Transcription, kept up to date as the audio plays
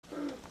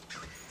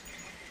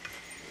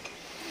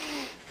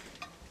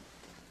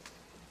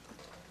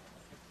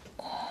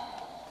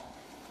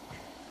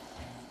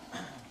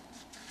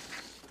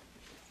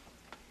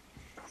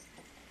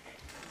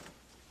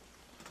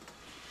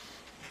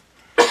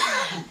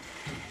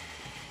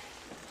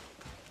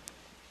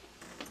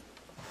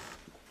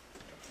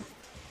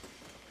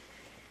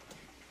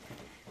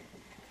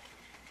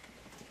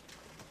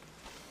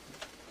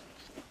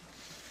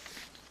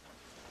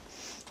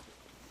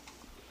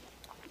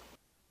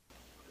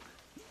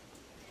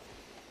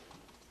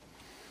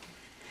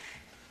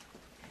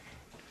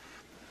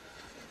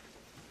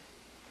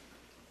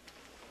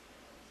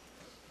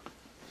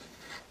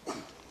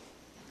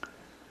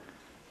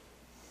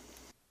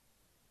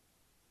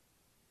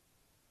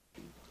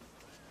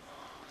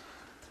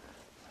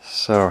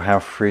So, how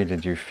free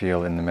did you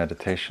feel in the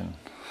meditation?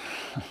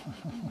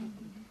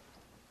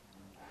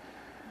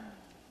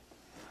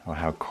 Or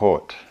how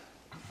caught?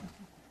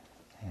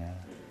 Yeah.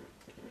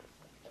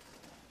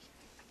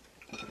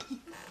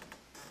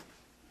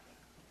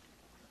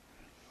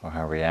 Or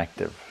how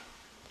reactive?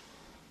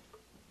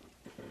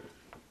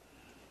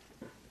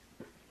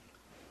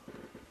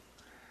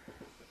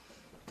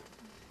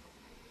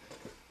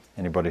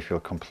 Anybody feel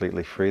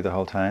completely free the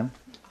whole time?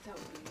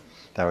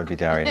 That would be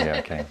Dari here,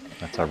 okay.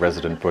 That's our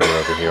resident Buddha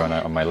over here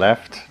on my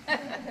left. I'm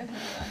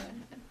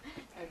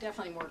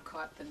definitely more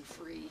caught than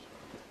free.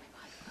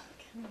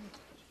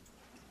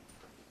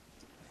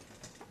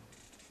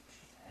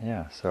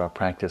 Yeah, so our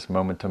practice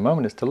moment to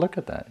moment is to look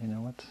at that.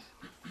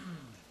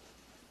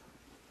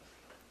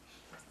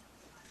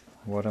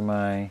 Where am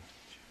I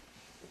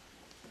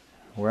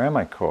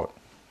caught?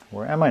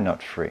 Where am I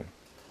not free?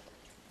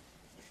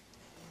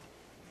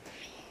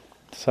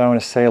 So I want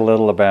to say a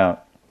little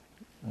about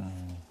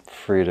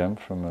freedom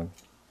from a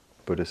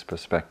Buddhist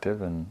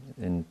perspective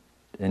and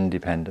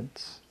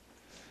independence.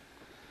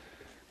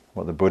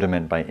 What the Buddha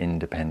meant by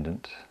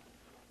independent.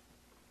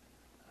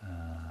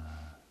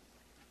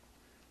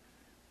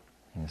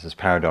 This is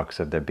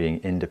paradox of there being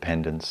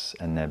independence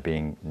and there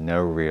being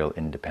no real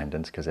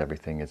independence because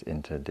everything is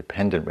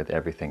interdependent with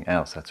everything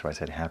else. That's why I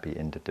said Happy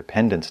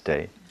Interdependence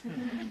Day,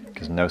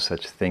 because no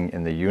such thing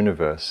in the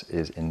universe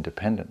is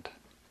independent.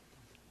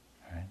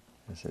 Right?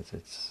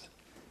 It's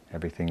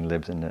everything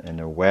lives in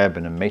a web,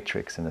 in a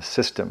matrix, in a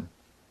system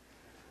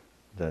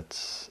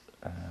that's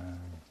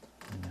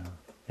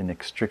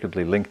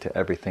inextricably linked to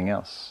everything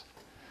else.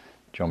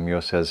 John Muir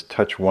says,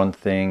 touch one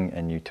thing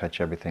and you touch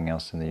everything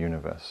else in the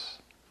universe.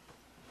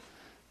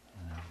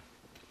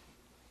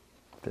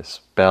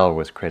 This bell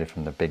was created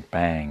from the Big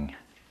Bang,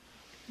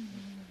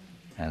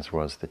 as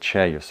was the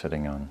chair you're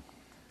sitting on,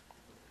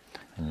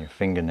 and your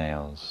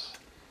fingernails,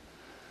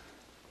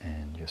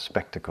 and your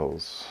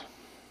spectacles.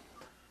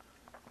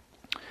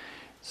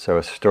 So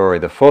a story,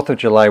 the 4th of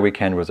July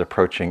weekend was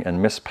approaching,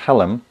 and Miss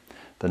Pelham,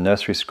 the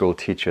nursery school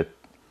teacher,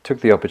 took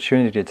the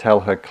opportunity to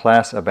tell her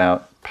class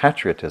about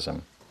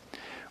patriotism.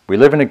 We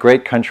live in a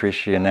great country,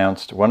 she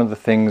announced. One of the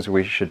things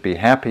we should be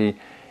happy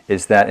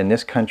is that in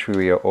this country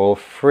we are all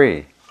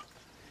free.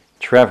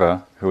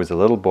 Trevor, who was a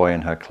little boy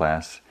in her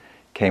class,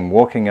 came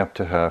walking up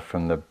to her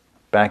from the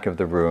back of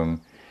the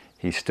room.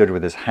 He stood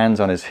with his hands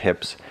on his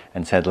hips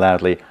and said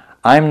loudly,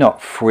 "I'm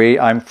not free,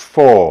 I'm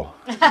 4."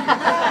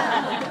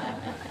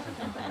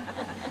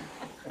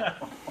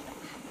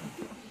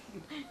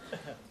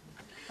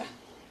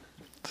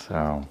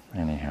 So,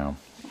 anyhow.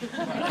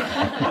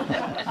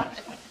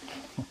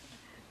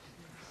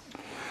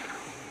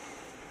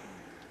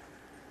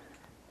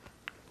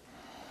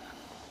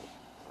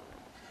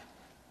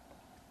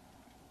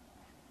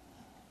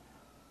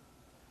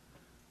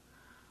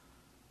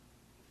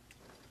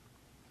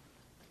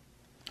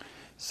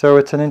 So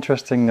it's an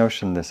interesting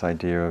notion, this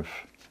idea of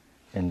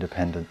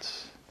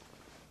independence,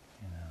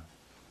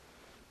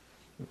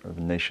 of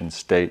a nation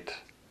state.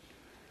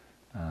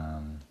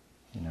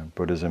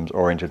 Buddhism's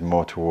oriented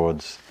more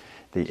towards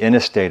the inner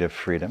state of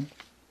freedom.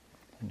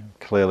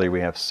 Clearly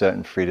we have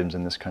certain freedoms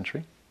in this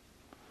country.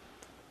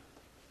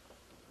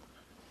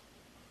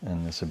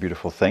 And it's a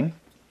beautiful thing.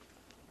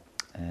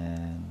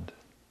 And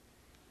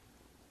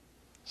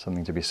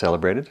something to be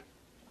celebrated.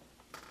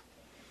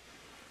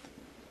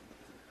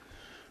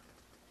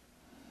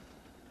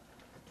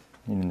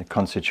 In the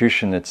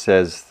Constitution it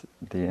says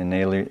the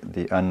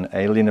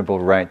unalienable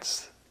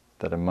rights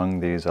that among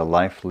these are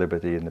life,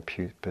 liberty, and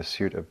the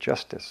pursuit of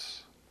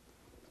justice.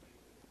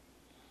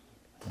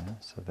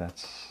 So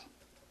that's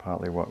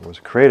partly what was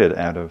created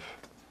out of...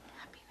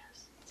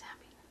 Happiness. It's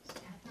happiness.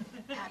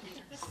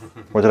 Happiness.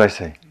 What did I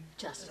say?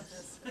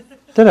 Justice.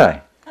 Did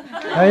I?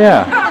 Oh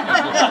yeah.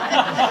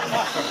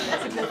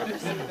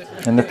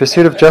 In the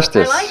pursuit of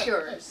justice. I like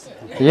yours.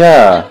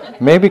 Yeah,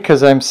 maybe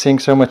because I'm seeing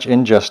so much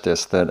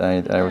injustice that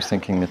I was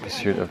thinking the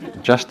pursuit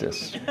of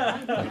justice.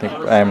 I think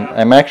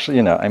I'm actually,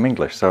 I'm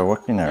English, so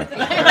what, I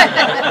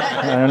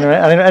don't know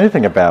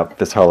anything about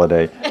this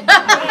holiday. First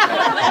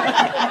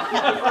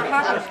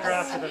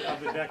draft of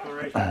the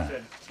Declaration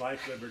said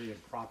life, liberty,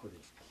 and property.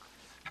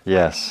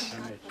 Yes,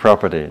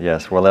 property.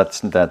 Yes. Well,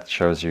 that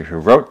shows you who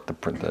wrote the.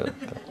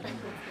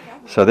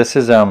 So this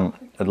is a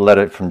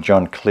letter from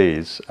John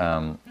Cleese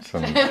from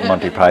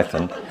Monty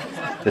Python.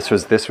 This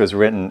was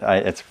written.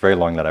 It's a very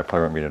long letter. I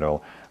probably won't read it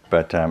all,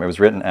 but it was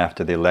written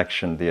after the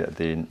election,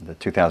 the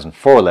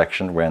 2004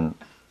 election, when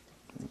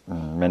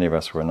many of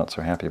us were not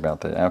so happy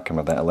about the outcome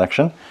of that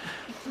election,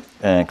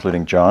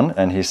 including John.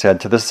 And he said,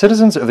 "To the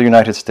citizens of the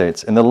United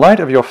States, in the light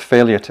of your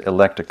failure to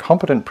elect a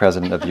competent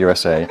president of the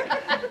USA,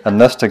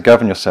 and thus to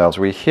govern yourselves,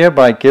 we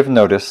hereby give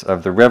notice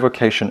of the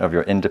revocation of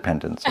your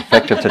independence,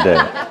 effective today.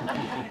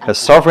 Her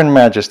Sovereign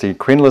Majesty,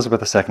 Queen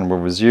Elizabeth II, will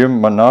resume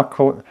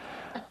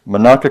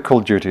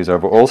monarchical duties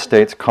over all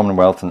states,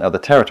 commonwealths, and other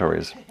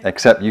territories,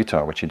 except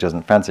Utah, which he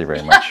doesn't fancy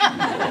very much.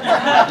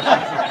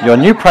 Your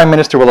new Prime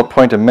Minister will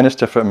appoint a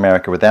Minister for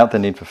America without the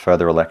need for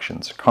further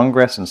elections.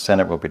 Congress and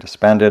Senate will be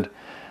disbanded,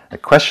 A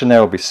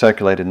questionnaire will be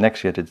circulated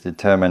next year to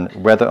determine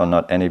whether or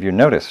not any of you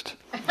noticed.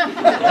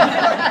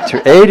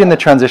 To aid in the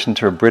transition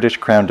to a British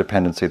Crown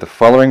dependency, the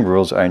following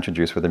rules are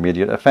introduced with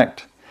immediate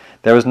effect.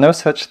 There is no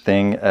such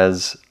thing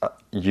as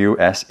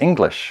US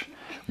English.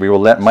 We will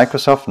let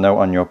Microsoft know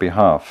on your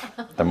behalf.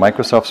 The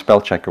Microsoft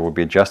spell checker will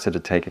be adjusted to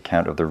take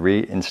account of the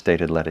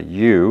reinstated letter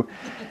U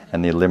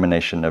and the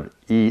elimination of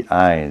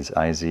EIs,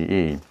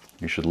 I-Z-E.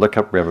 You should look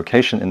up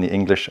revocation in the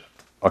English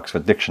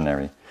Oxford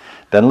Dictionary.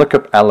 Then look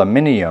up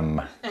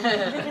aluminium.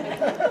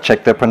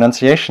 Check the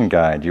pronunciation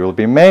guide. You will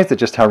be amazed at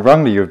just how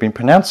wrongly you have been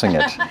pronouncing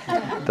it.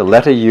 The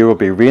letter U will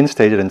be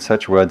reinstated in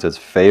such words as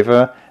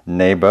favor,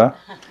 neighbor.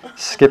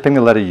 Skipping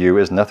the letter U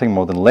is nothing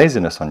more than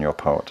laziness on your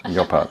part.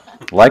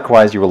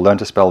 Likewise, you will learn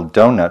to spell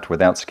donut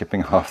without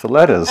skipping half the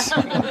letters.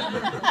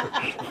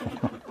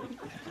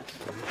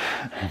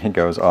 He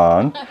goes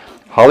on.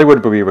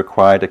 Hollywood will be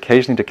required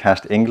occasionally to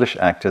cast English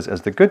actors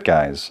as the good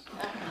guys.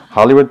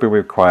 Hollywood will be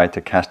required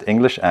to cast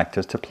English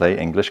actors to play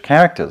English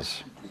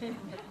characters.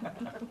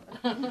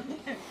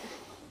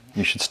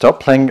 You should stop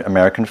playing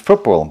American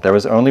football. There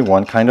is only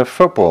one kind of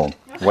football.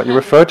 What you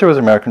refer to as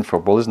American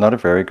football is not a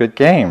very good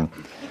game.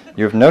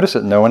 You have noticed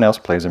that no one else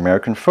plays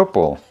American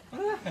football.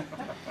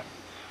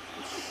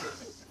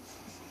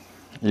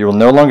 You will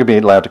no longer be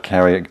allowed to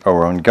carry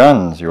our own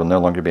guns. You will no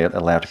longer be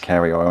allowed to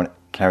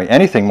carry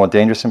anything more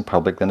dangerous in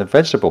public than a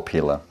vegetable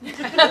peeler.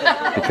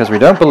 Because we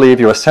don't believe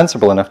you are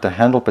sensible enough to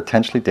handle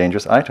potentially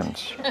dangerous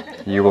items.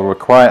 You will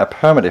require a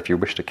permit if you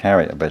wish to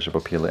carry a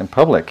vegetable peeler in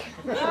public.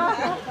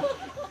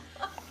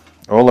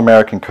 All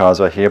American cars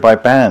are hereby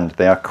banned.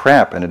 They are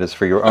crap, and it is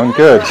for your own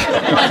good.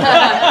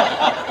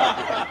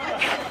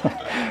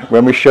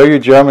 When we show you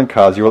German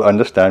cars, you will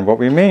understand what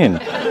we mean.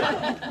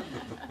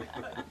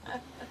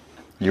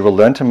 You will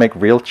learn to make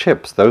real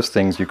chips. Those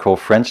things you call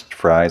French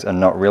fries are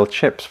not real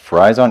chips.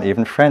 Fries aren't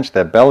even French,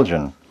 they're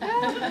Belgian.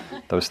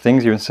 Those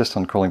things you insist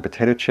on calling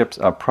potato chips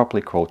are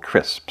properly called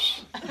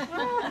crisps.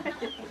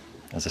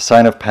 As a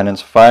sign of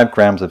penance, 5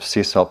 grams of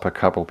sea salt per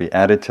cup will be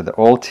added to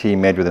all tea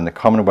made within the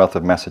Commonwealth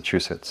of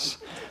Massachusetts.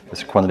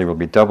 This quantity will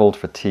be doubled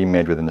for tea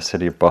made within the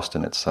city of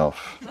Boston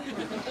itself.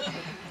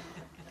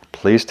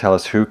 Please tell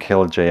us who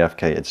killed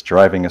JFK. It's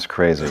driving us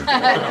crazy.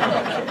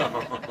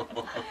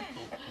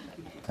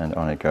 And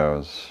on it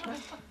goes.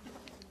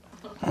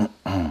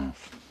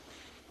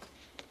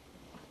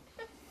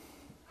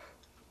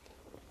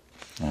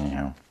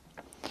 Anyhow,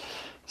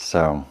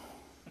 so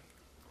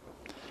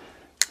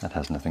that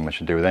has nothing much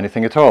to do with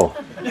anything at all.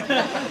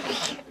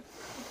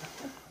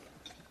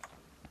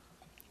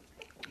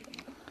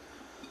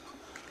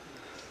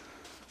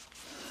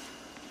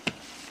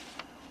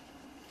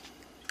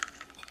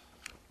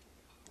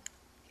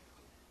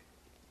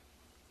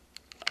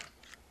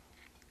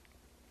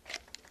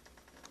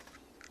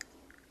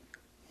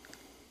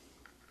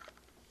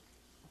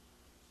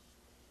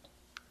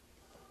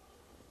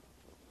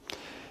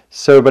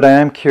 So, but I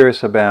am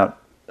curious about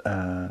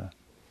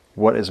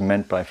what is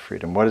meant by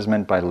freedom, what is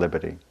meant by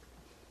liberty,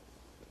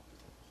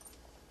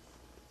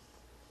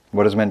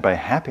 what is meant by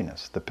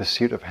happiness, the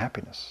pursuit of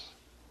happiness.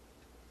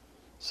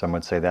 Some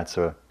would say that's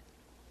a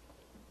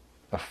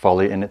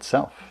folly in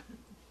itself,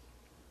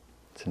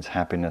 since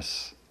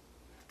happiness,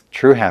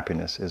 true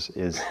happiness,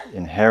 is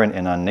inherent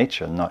in our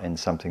nature, not in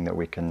something that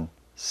we can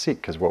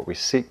seek, because what we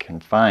seek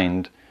and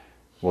find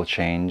will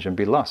change and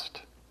be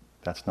lost.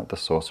 That's not the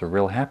source of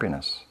real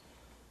happiness.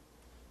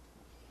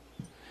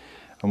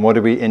 And what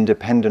are we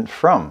independent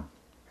from?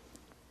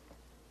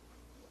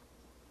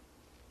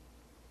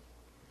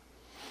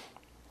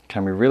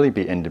 Can we really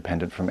be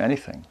independent from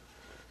anything?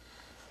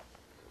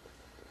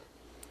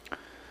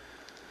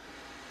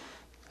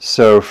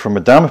 So from a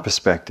Dharma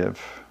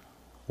perspective,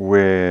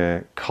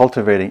 we're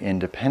cultivating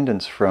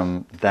independence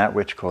from that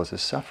which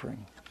causes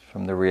suffering,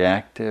 from the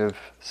reactive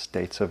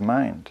states of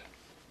mind.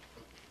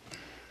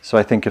 So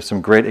I think of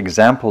some great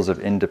examples of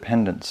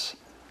independence,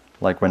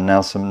 like when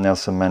Nelson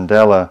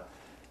Mandela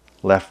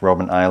left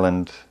Robben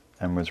Island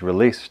and was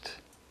released,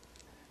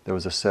 there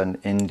was a certain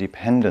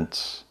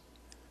independence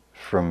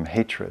from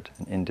hatred,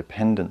 an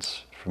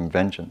independence from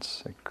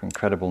vengeance, an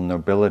incredible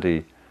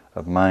nobility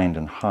of mind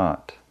and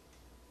heart.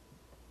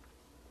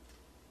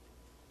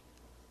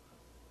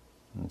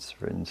 And it's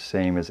the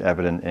same is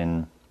evident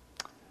in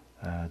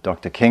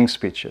Dr. King's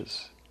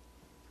speeches,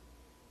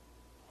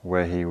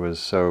 where he was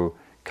so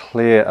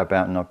clear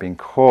about not being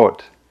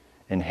caught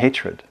in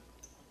hatred,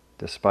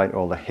 despite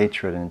all the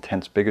hatred and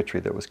intense bigotry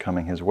that was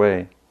coming his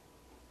way,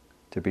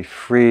 to be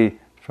free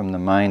from the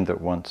mind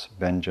that wants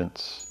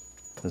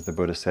vengeance. As the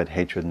Buddha said,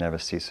 hatred never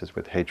ceases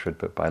with hatred,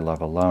 but by love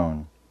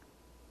alone.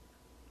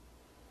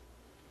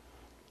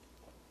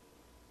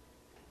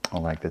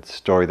 Or like the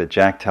story that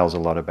Jack tells a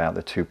lot about,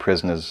 the 2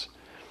 prisoners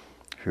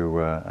who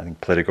were, I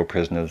think, political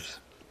prisoners,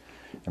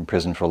 in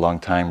prison for a long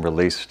time,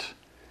 released,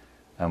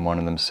 and one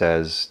of them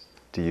says,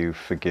 "Do you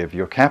forgive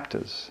your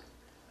captors?"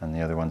 And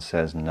the other one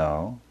says,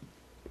 "No."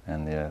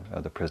 And the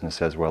other prisoner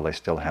says, "Well, they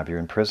still have you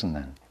in prison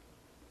then."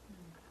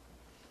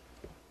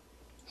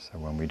 So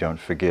when we don't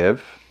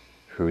forgive,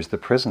 who's the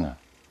prisoner?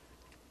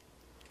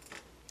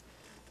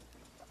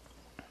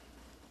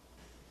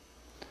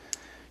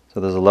 So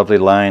there's a lovely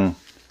line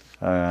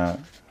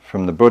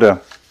from the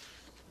Buddha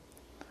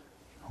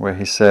where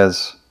he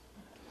says,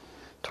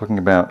 talking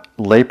about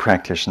lay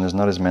practitioners,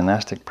 not as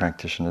monastic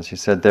practitioners, he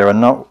said, there are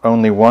not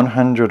only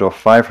 100 or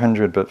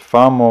 500, but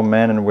far more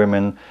men and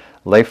women,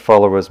 lay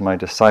followers, my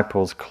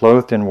disciples,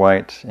 clothed in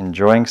white,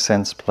 enjoying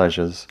sense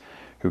pleasures,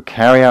 who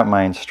carry out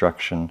my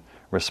instruction,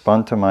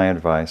 respond to my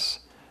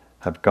advice,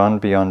 have gone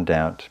beyond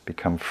doubt,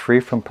 become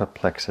free from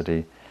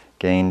perplexity,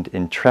 gained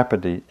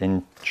intrepidity,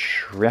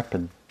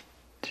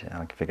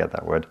 I forget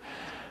that word,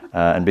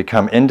 and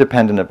become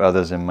independent of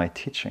others in my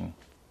teaching.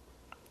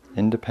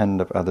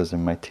 Independent of others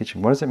in my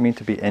teaching. What does it mean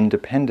to be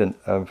independent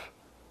of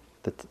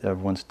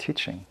one's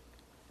teaching?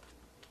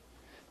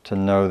 To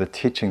know the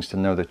teachings, to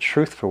know the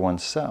truth for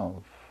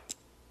oneself,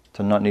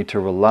 to not need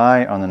to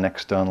rely on an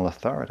external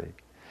authority,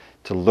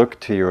 to look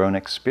to your own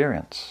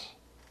experience.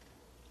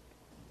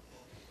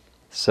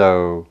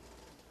 So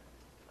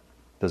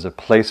there's a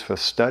place for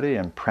study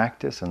and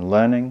practice and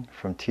learning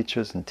from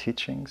teachers and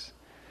teachings,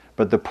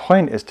 but the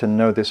point is to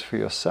know this for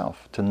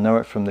yourself, to know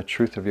it from the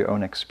truth of your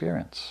own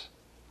experience.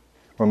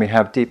 When we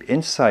have deep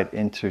insight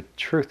into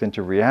truth,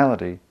 into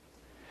reality,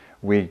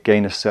 we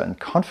gain a certain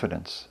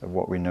confidence of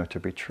what we know to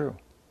be true.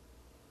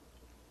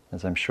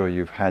 As I'm sure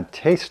you've had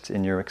taste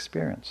in your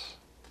experience.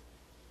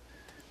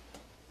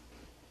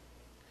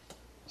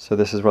 So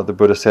this is what the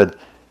Buddha said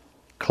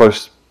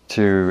close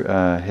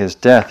to his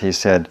death. He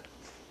said,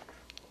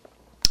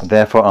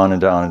 therefore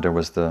Ananda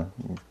was the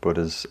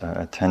Buddha's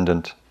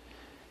attendant,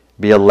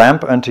 be a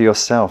lamp unto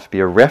yourself, be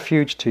a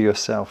refuge to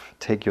yourself,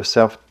 take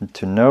yourself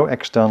to no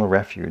external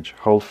refuge,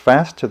 hold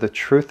fast to the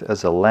truth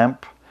as a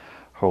lamp,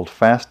 hold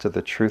fast to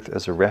the truth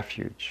as a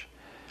refuge.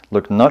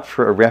 Look not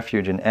for a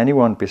refuge in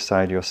anyone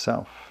beside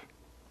yourself.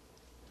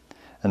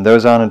 And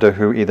those Ananda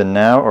who either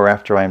now or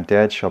after I am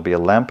dead shall be a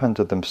lamp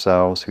unto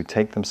themselves, who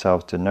take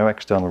themselves to no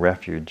external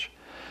refuge,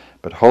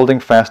 but holding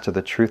fast to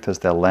the truth as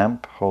their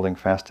lamp, holding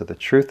fast to the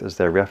truth as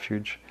their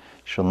refuge,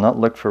 shall not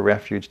look for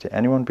refuge to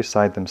anyone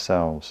beside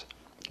themselves.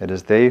 It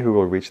is they who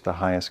will reach the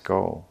highest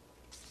goal.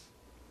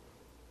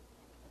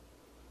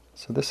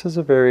 So this is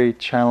a very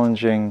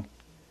challenging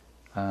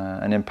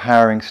and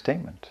empowering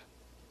statement,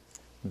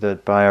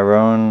 that by our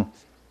own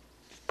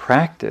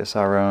practice,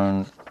 our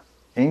own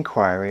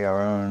inquiry,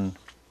 our own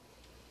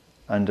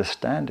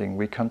understanding,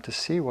 we come to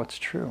see what's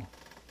true.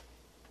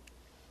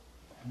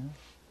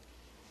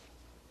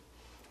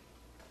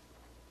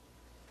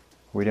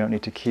 We don't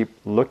need to keep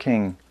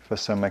looking for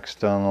some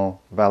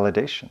external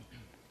validation.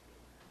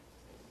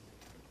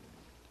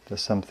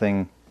 There's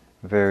something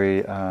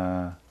very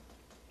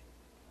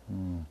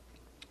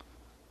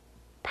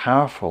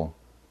powerful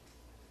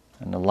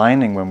and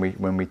aligning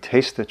when we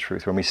taste the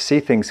truth, when we see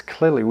things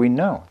clearly. We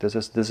know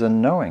there's a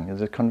knowing,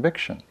 there's a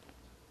conviction.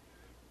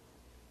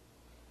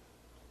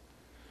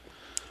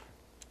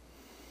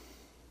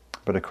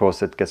 But of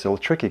course, it gets a little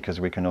tricky because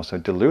we can also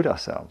delude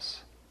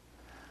ourselves.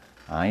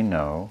 I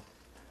know,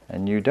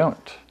 and you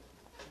don't.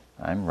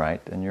 I'm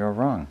right, and you're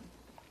wrong.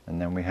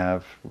 And then we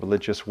have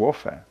religious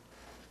warfare.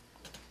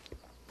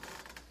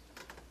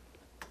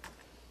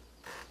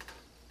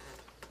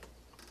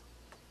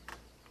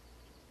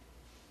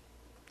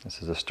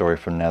 This is a story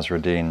from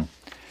Nasruddin,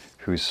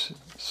 who's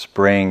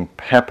spraying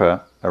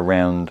pepper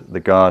around the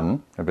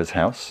garden of his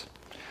house,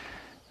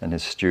 and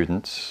his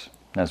students.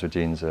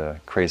 Nasruddin's a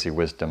crazy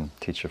wisdom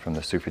teacher from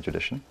the Sufi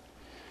tradition,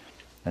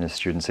 and his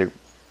students say,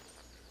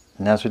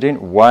 Nasruddin,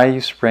 why are you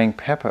spraying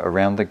pepper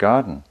around the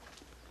garden?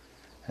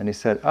 And he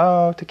said,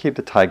 oh, to keep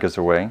the tigers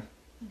away.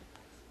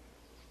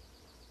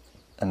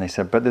 And they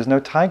said, but there's no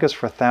tigers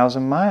for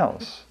 1,000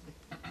 miles.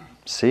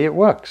 See, it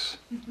works.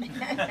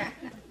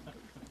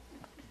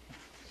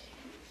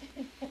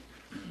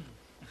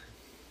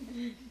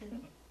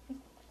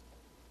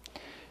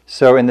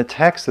 So in the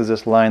text there's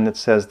this line that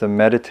says the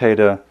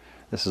meditator,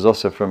 this is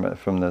also from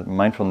the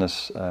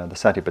mindfulness, the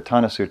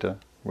Satipatthana Sutta,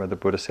 where the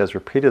Buddha says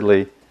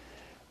repeatedly,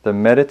 the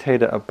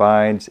meditator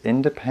abides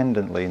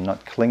independently,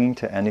 not clinging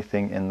to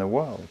anything in the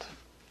world.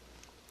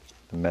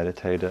 The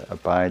meditator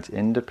abides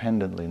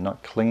independently,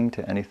 not clinging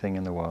to anything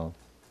in the world.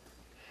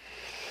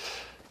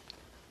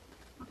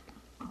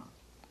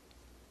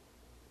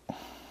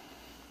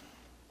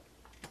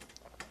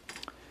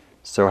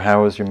 So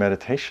how is your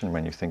meditation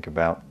when you think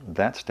about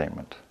that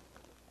statement?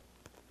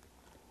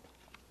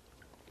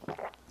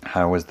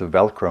 How is the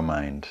Velcro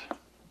mind?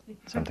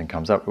 Something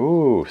comes up,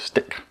 ooh,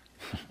 stick.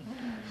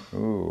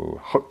 Ooh,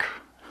 hook.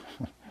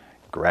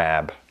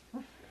 Grab.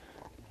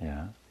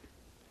 Yeah.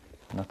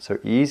 Not so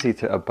easy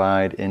to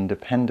abide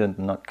independent,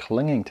 not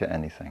clinging to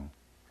anything.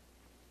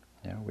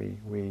 Yeah,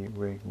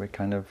 we're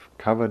kind of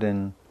covered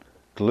in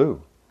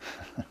glue.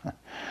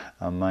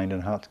 Our mind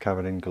and heart's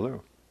covered in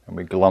glue. And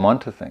we glom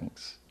onto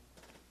things.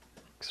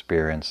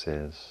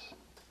 Experiences,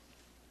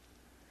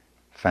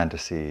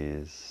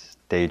 fantasies,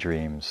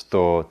 daydreams,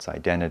 thoughts,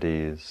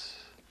 identities,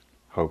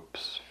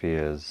 hopes,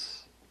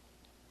 fears.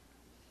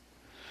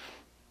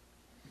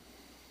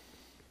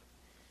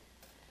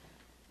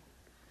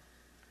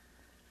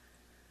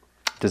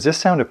 Does this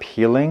sound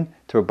appealing,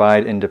 to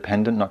abide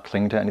independent, not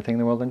cling to anything in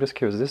the world? I'm just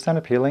curious, does this sound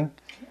appealing?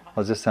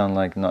 Or does this sound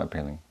like not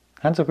appealing?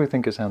 Hands up who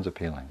think it sounds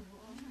appealing.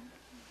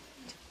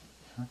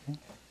 Okay.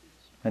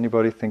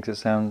 Anybody thinks it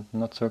sounds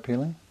not so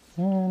appealing?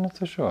 Not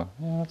so sure.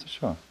 Yeah, not so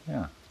sure.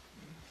 Yeah.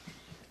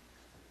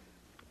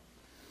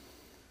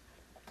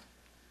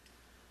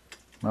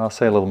 I'll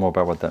say a little more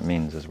about what that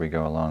means as we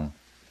go along.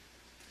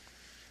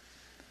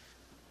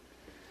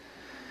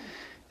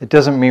 It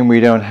doesn't mean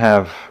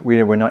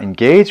we're not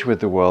engaged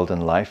with the world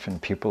and life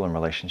and people and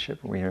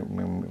relationship.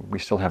 We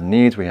still have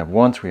needs, we have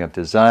wants, we have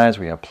desires,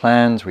 we have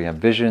plans, we have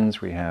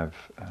visions, we have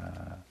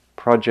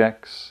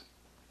projects.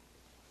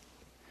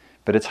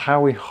 But it's how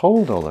we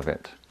hold all of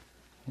it.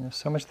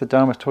 So much the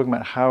Dharma is talking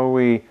about how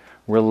we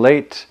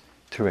relate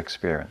to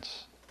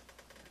experience.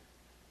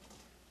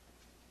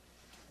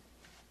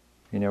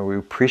 We're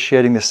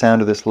appreciating the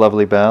sound of this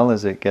lovely bell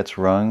as it gets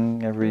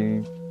rung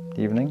every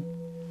evening.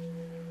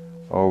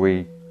 Or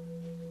we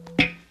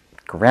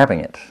grabbing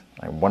it.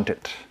 I want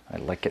it. I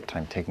like it.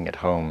 I'm taking it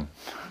home.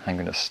 I'm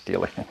going to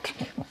steal it.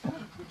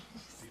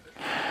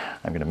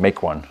 I'm going to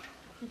make one.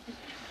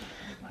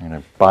 I'm going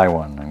to buy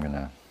one. I'm going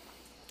to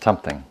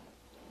something.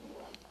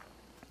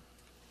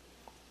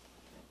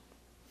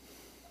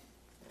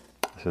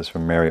 This is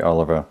from Mary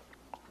Oliver,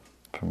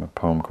 from a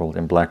poem called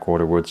In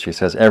Blackwater Woods. She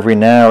says, "Every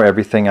now,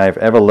 everything I've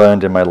ever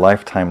learned in my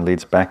lifetime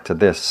leads back to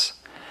this.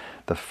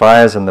 The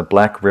fires in the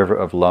black river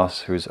of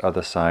loss whose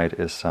other side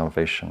is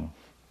salvation.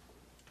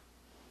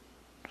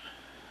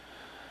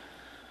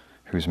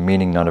 Whose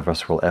meaning none of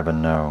us will ever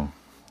know.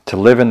 To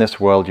live in this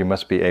world you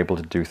must be able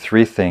to do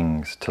three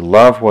things. To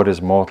love what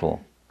is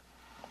mortal.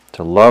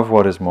 To love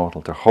what is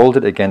mortal. To hold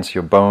it against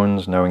your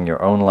bones knowing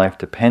your own life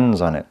depends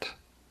on it.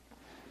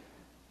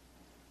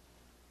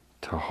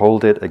 To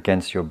hold it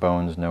against your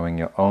bones knowing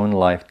your own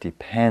life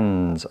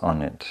depends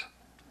on it.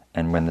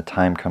 And when the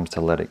time comes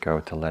to let it go,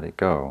 to let it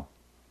go."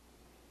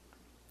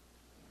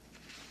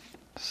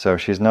 So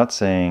she's not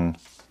saying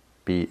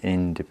be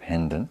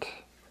independent,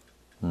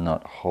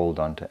 not hold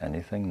on to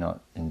anything,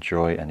 not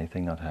enjoy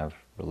anything, not have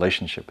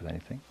relationship with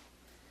anything.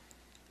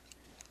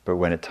 But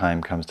when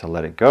time comes to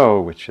let it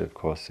go, which of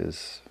course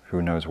is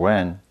who knows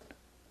when,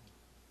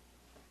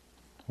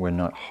 we're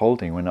not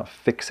holding, we're not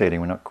fixating,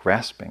 we're not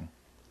grasping.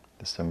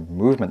 There's some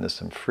movement, there's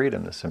some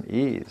freedom, there's some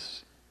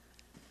ease.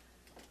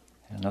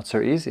 And not so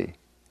easy.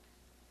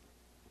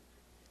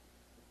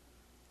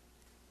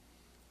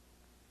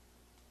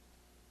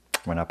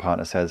 When our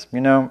partner says,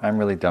 I'm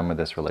really done with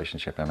this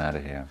relationship, I'm out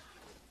of here.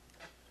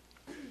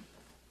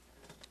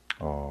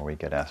 Or we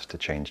get asked to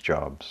change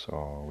jobs,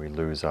 or we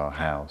lose our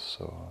house,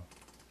 or...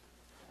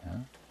 Yeah?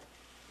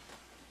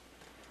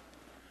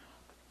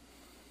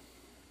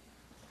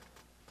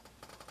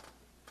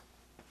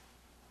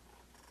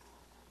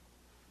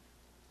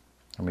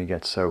 And we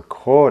get so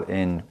caught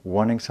in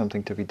wanting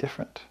something to be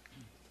different.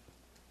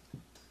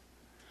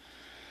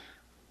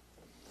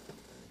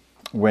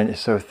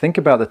 So think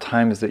about the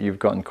times that you've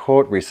gotten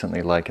caught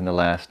recently, like in the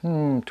last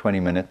 20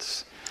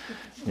 minutes,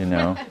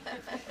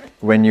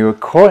 when you were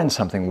caught in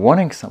something,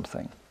 wanting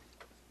something,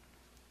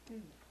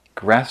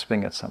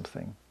 grasping at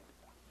something,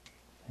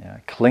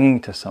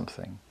 clinging to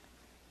something.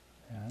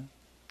 Yeah?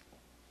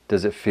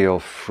 Does it feel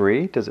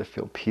free? Does it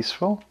feel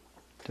peaceful?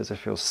 Does it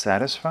feel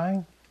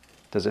satisfying?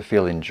 Does it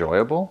feel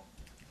enjoyable?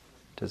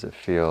 Does it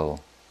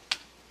feel...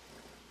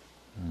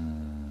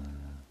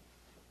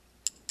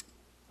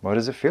 What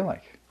does it feel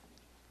like?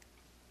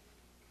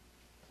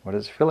 What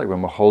does it feel like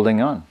when we're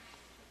holding on?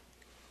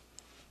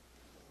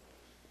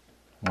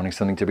 Wanting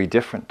something to be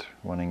different,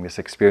 wanting this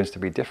experience to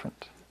be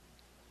different.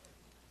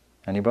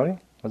 Anybody?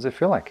 What does it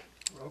feel like?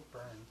 Rope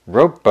burn.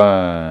 Rope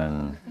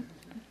burn.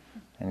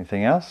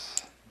 Anything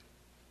else?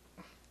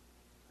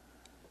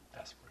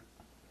 Desperate.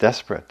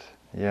 Desperate.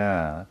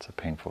 Yeah, that's a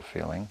painful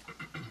feeling.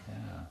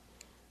 Yeah.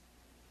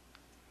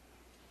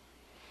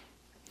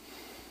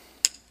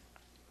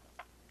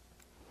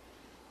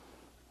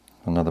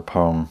 Another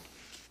poem.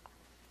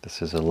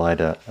 This is a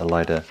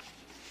lighter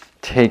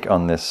take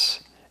on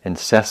this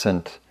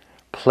incessant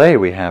play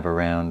we have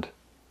around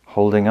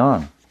holding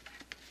on,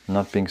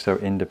 not being so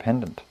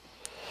independent.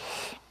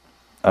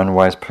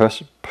 Unwise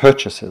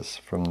purchases,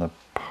 from the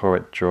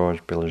poet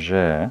Georges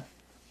Bilger.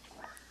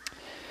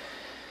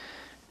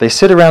 They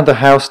sit around the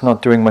house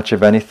not doing much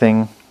of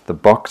anything, the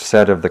box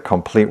set of the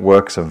complete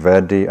works of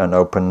Verdi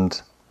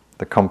unopened,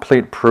 the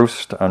complete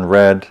Proust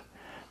unread,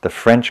 the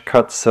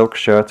French-cut silk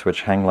shirts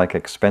which hang like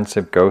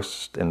expensive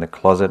ghosts in the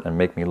closet and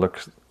make me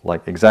look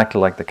exactly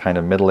like the kind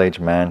of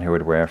middle-aged man who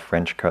would wear a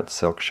French-cut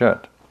silk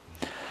shirt.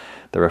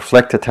 The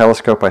reflector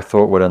telescope I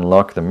thought would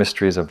unlock the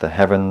mysteries of the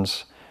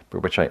heavens,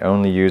 but which I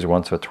only use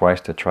once or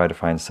twice to try to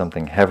find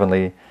something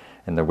heavenly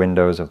in the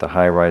windows of the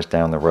high-rise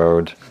down the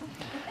road,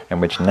 and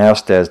which now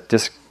stares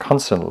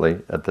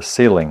disconsolately at the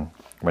ceiling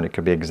when it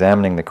could be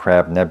examining the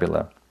Crab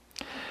Nebula.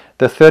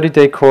 The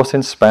 30-day course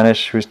in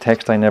Spanish, whose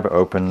text I never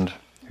opened,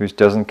 whose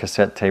dozen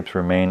cassette tapes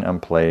remain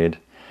unplayed,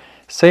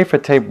 save for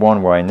tape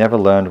one where I never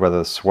learned whether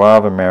the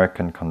suave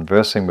American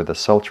conversing with the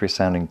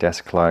sultry-sounding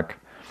desk clerk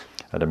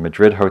at a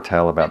Madrid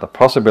hotel about the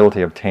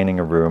possibility of obtaining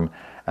a room,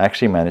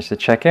 actually managed to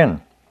check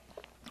in.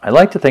 I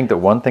like to think that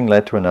one thing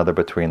led to another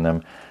between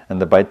them,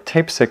 and that by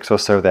tape 6 or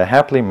so they're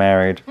happily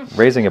married,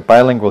 raising a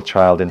bilingual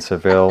child in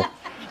Seville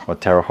or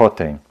Terre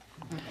Haute.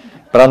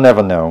 But I'll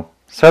never know.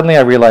 Suddenly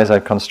I realize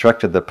I've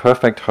constructed the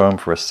perfect home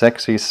for a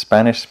sexy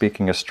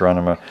Spanish-speaking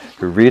astronomer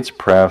who reads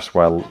Proust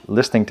while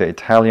listening to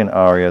Italian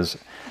arias,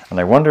 and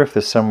I wonder if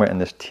there's somewhere in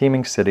this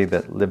teeming city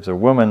that lives a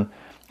woman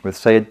with,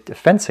 say, a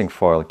fencing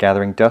foil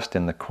gathering dust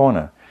in the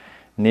corner,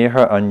 near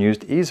her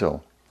unused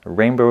easel, a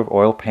rainbow of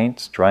oil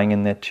paints drying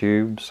in their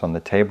tubes on the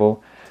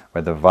table,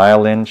 where the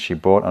violin she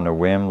bought on a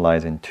whim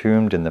lies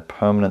entombed in the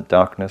permanent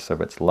darkness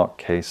of its locked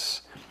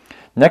case,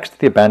 next to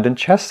the abandoned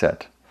chess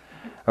set.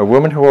 A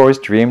woman who always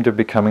dreamed of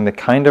becoming the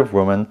kind of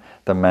woman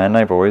the man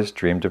I've always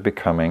dreamed of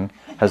becoming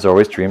has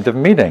always dreamed of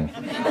meeting.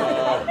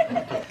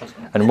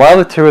 And while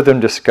the two of them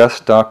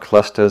discussed dark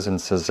clusters in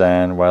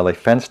Cézanne, while they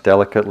fenced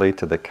delicately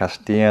to the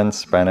Castilian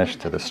Spanish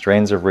to the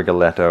strains of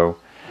Rigoletto,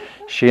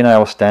 she and I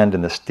will stand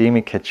in the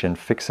steamy kitchen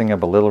fixing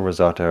up a little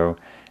risotto,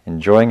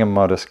 enjoying a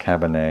modest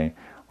Cabernet,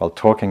 while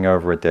talking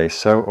over a day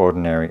so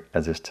ordinary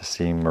as is to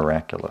seem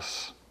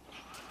miraculous.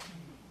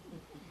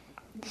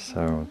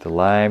 So the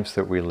lives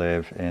that we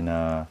live in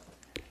our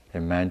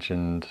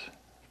imagined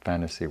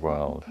fantasy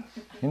world.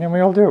 You know,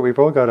 we all do it. We've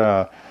all got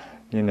our,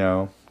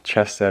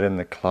 chess set in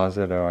the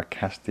closet, or our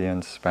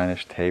Castilian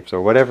Spanish tapes,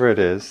 or whatever it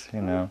is,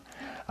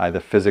 either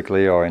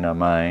physically or in our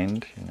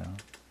mind,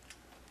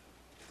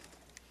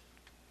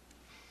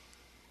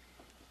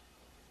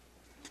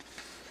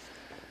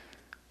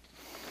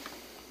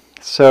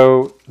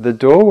 So the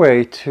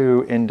doorway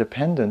to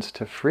independence,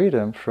 to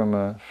freedom, from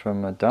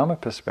a Dharma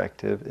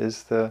perspective,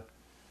 is this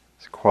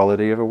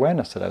quality of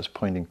awareness that I was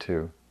pointing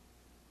to.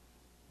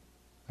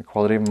 The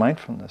quality of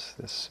mindfulness,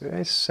 this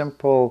very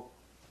simple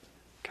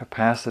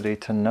capacity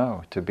to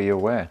know, to be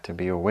aware, to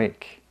be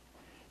awake,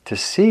 to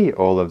see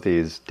all of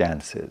these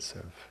dances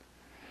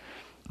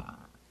of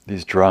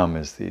these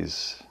dramas,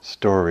 these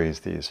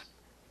stories, these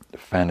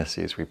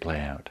fantasies we play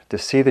out, to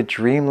see the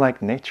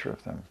dreamlike nature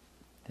of them.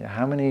 Yeah,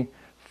 how many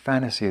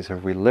fantasies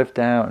have we lived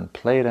out and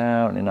played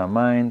out in our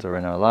minds or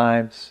in our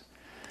lives?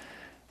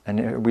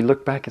 And we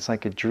look back, it's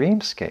like a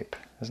dreamscape,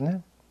 isn't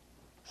it?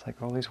 It's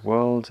like all these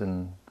worlds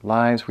and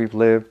lives we've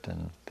lived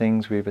and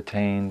things we've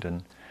attained,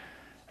 and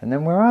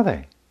then where are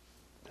they?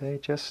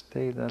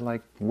 They're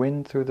like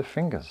wind through the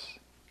fingers.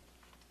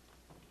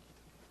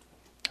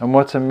 And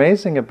what's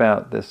amazing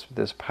about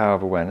this power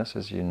of awareness,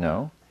 as you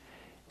know,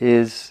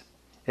 is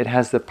it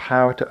has the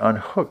power to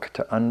unhook,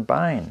 to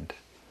unbind.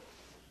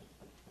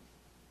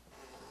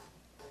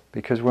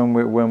 Because when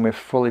we're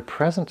fully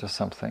present to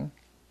something,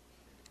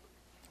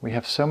 we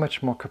have so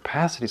much more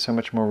capacity, so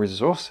much more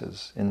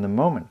resources in the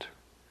moment.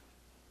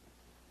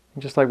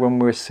 Just like when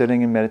we're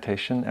sitting in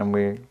meditation and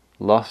we're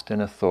lost in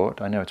a thought.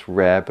 I know it's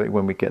rare, but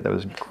when we get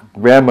those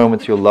rare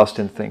moments you're lost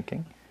in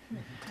thinking,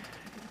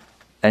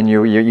 and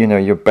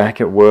you're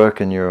back at work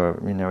and you're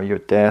your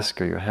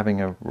desk, or you're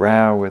having a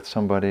row with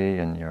somebody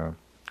and you're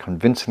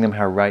convincing them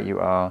how right you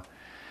are,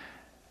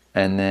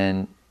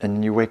 and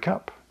you wake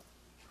up.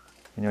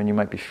 And you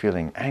might be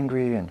feeling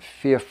angry and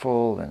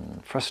fearful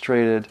and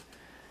frustrated,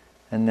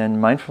 and then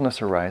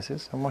mindfulness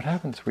arises, and what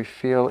happens? We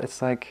feel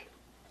it's like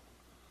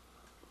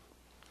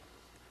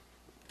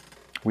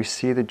we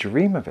see the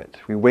dream of it.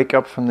 We wake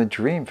up from the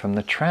dream, from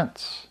the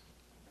trance.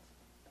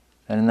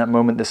 And in that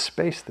moment, there's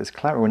space, there's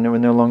clarity. We're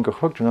no longer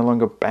hooked, we're no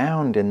longer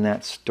bound in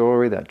that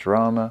story, that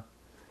drama.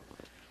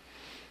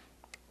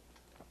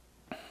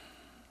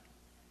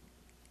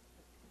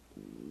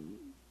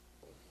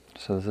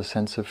 So there's a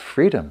sense of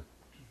freedom.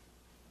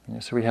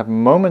 So we have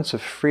moments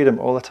of freedom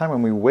all the time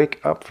when we wake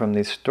up from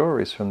these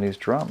stories, from these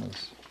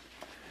dramas.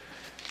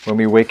 When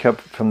we wake up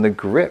from the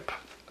grip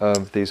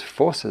of these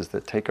forces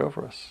that take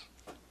over us.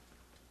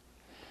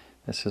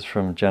 This is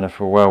from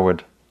Jennifer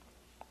Wellwood,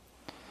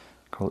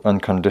 called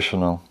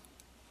Unconditional.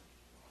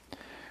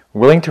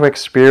 Willing to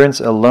experience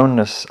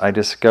aloneness, I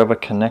discover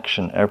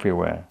connection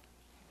everywhere.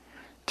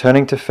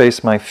 Turning to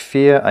face my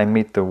fear, I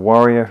meet the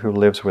warrior who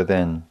lives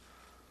within.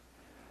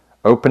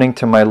 Opening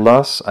to my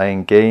loss, I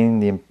gain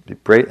the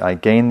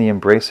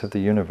embrace of the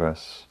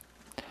universe.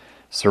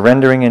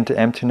 Surrendering into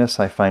emptiness,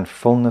 I find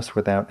fullness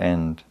without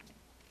end.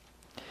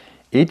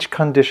 Each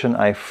condition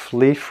I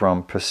flee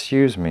from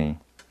pursues me.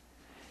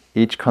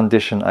 Each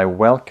condition I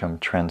welcome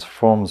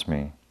transforms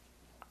me,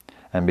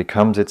 and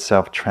becomes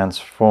itself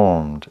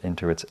transformed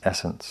into its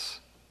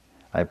essence.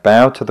 I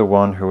bow to the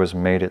one who has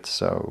made it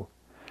so,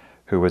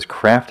 who has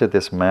crafted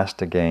this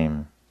master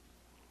game.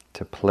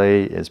 To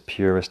play is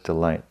purest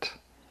delight.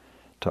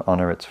 To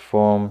honor its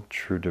form,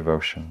 true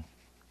devotion.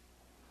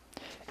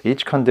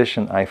 Each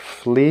condition I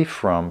flee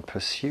from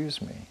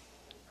pursues me.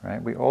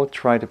 Right? We all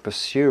try to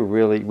pursue,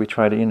 really, we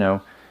try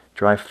to,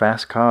 drive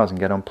fast cars and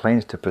get on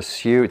planes to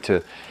pursue,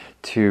 to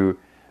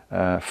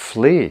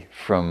flee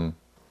from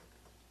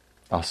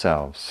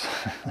ourselves.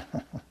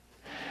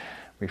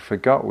 We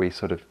forgot we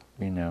sort of,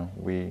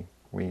 we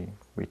we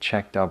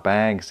checked our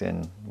bags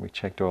in, we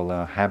checked all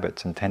our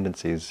habits and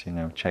tendencies,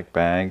 check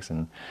bags,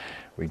 and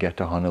we get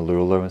to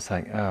Honolulu, and it's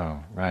like,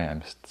 oh, right,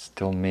 I'm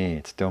still me,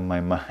 it's still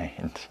my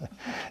mind,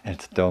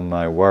 it's still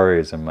my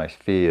worries and my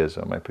fears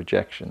or my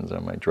projections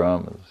or my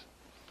dramas.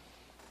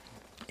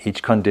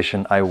 Each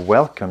condition I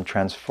welcome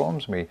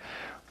transforms me.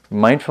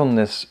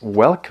 Mindfulness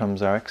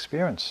welcomes our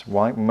experience.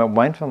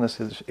 Mindfulness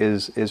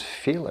is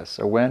fearless.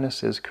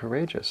 Awareness is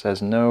courageous.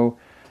 Has no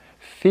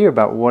fear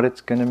about what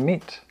it's going to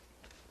meet.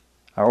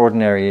 Our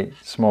ordinary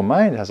small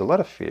mind has a lot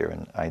of fear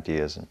and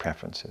ideas and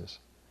preferences.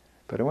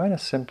 But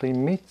awareness simply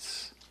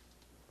meets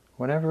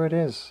whatever it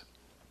is.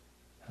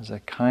 There's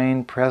a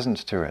kind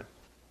presence to it.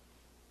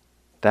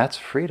 That's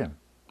freedom.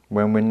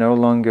 When we're no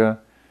longer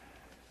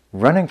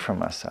running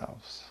from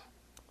ourselves.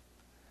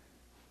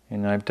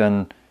 I've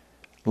done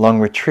long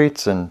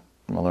retreats, and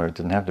well, it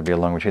didn't have to be a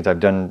long retreat. I've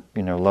done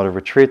a lot of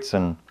retreats,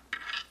 and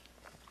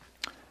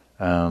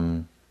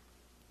there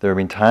have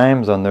been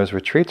times on those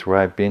retreats where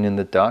I've been in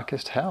the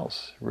darkest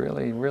hells,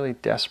 really, really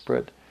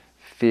desperate,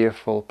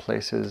 fearful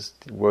places,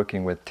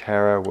 working with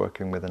terror,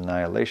 working with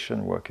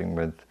annihilation, working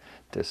with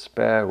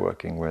despair,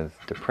 working with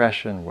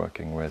depression,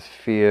 working with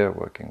fear,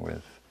 working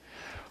with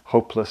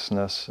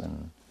hopelessness,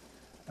 and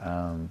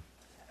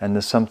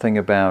there's something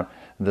about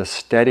the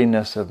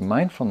steadiness of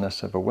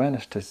mindfulness, of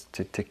awareness,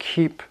 to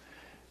keep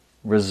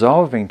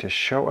resolving to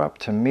show up,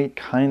 to meet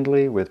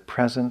kindly with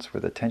presence,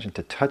 with attention,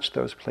 to touch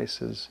those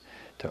places,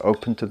 to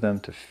open to them,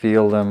 to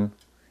feel them.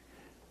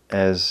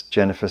 As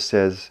Jennifer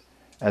says,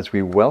 as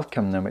we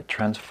welcome them, it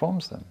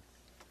transforms them.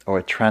 Or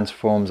it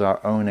transforms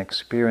our own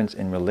experience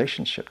in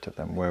relationship to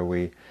them, where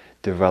we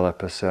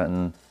develop a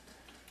certain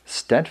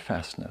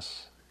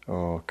steadfastness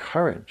or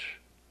courage.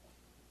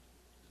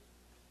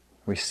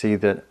 We see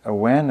that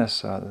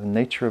awareness, the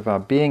nature of our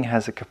being,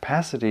 has a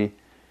capacity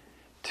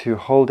to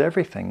hold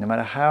everything, no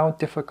matter how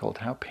difficult,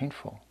 how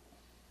painful.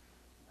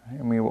 Right?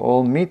 And we will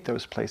all meet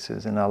those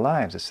places in our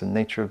lives. It's the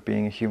nature of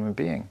being a human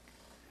being.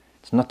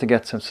 It's not to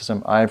get to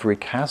some ivory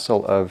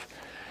castle of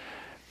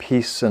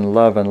peace and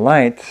love and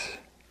light.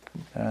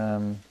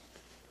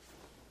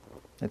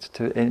 It's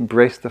to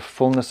embrace the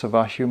fullness of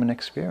our human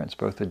experience,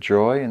 both the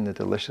joy and the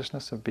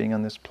deliciousness of being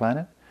on this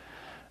planet,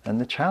 and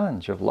the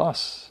challenge of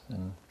loss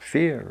and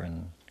fear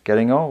and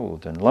getting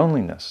old and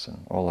loneliness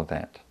and all of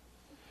that.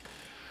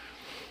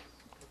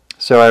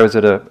 So I was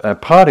at a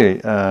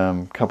party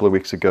a couple of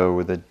weeks ago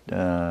with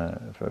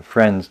a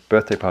friend's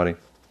birthday party,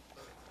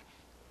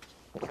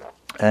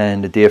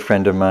 and a dear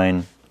friend of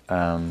mine,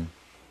 where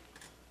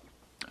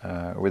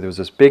there was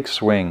this big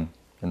swing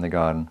in the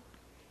garden,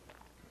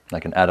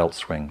 like an adult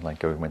swing,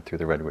 like we went through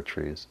the redwood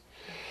trees,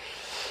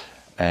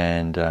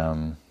 and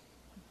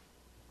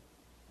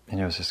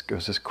it was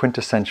this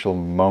quintessential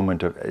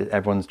moment of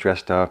everyone's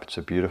dressed up. It's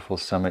a beautiful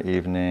summer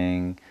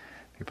evening.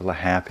 People are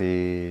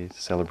happy,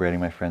 celebrating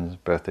my friend's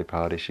birthday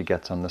party. She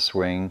gets on the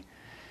swing.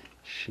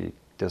 She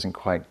doesn't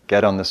quite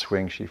get on the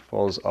swing. She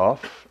falls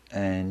off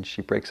and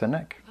she breaks her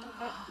neck.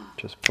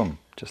 Just boom,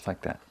 just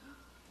like that.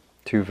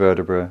 2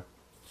 vertebrae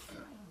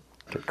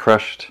get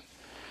crushed.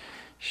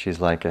 She's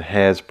like a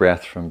hair's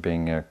breadth from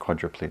being a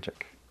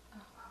quadriplegic.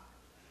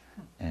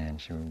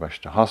 And she was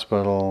rushed to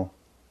hospital.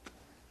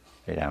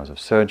 8 hours of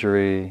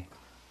surgery.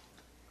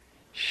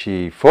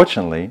 She,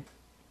 fortunately,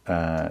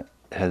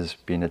 has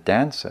been a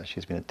dancer.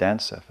 She's been a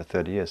dancer for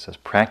 30 years, so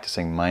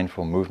practicing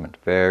mindful movement,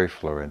 very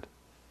fluid,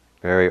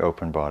 very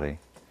open body,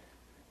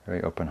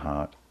 very open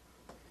heart.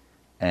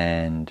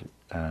 And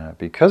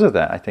because of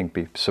that, I think,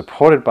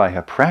 supported by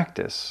her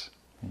practice,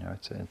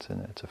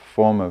 it's a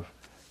form of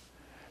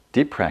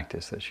deep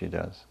practice that she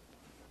does,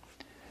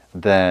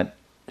 that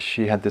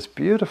she had this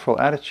beautiful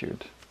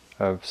attitude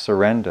of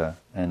surrender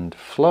and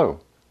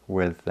flow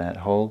with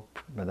the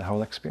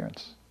whole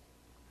experience.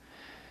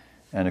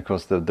 And of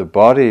course the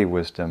body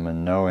wisdom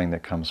and knowing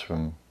that comes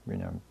from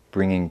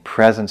bringing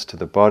presence to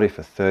the body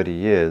for 30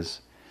 years,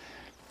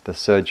 the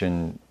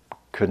surgeon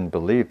couldn't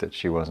believe that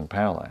she wasn't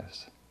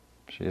paralyzed.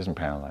 She isn't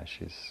paralyzed.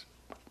 She's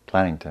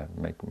planning to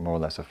make more or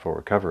less a full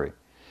recovery.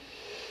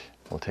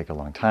 It will take a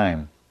long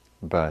time,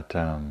 but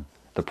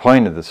the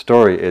point of the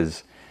story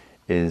is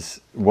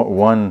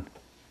one,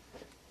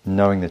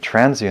 knowing the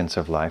transience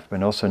of life,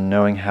 but also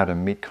knowing how to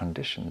meet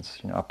conditions.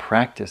 Our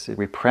practice,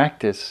 we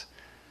practice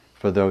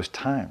for those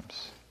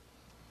times.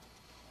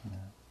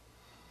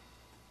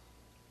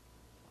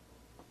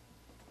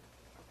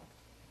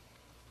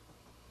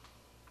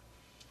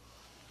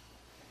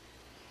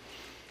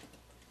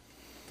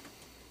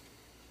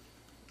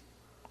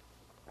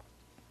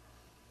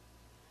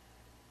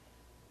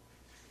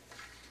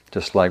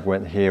 Just like for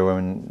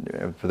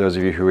those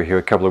of you who were here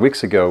a couple of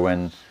weeks ago,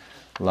 when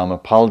Lama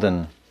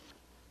Palden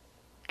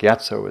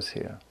Gyatso was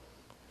here,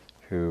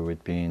 who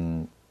had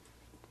been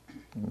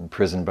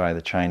imprisoned by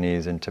the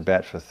Chinese in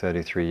Tibet for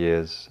 33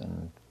 years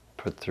and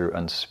put through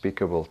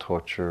unspeakable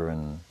torture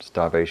and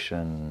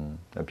starvation,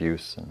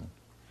 abuse,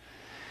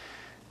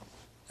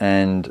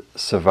 and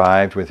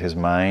survived with his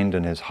mind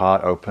and his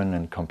heart open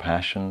and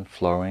compassion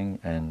flowing,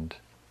 and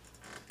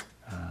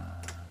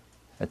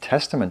a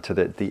testament to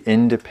the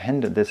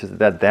independent.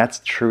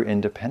 That's true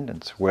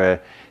independence,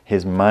 where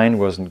his mind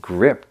wasn't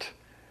gripped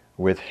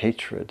with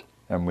hatred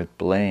and with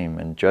blame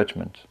and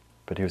judgment,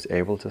 but he was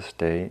able to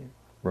stay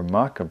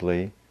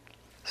remarkably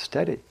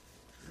steady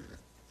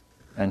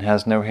and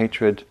has no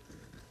hatred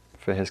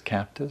for his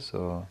captors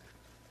or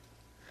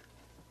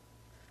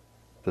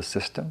the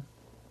system.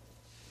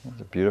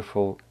 It's a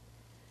beautiful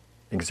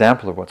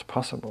example of what's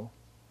possible.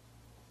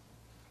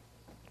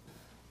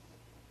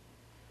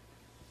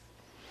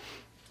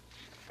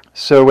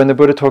 So when the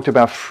Buddha talked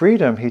about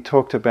freedom, he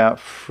talked about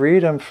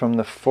freedom from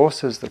the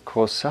forces that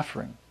cause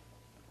suffering.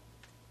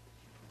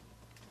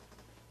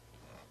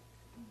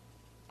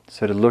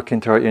 So to look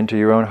into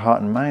your own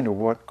heart and mind,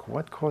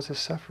 what causes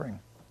suffering?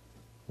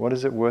 What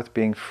is it worth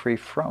being free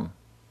from?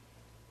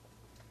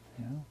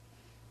 You know?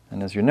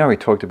 And as you know, he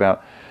talked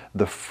about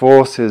the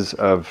forces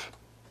of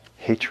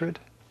hatred,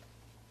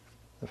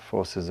 the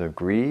forces of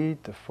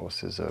greed, the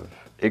forces of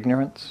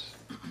ignorance.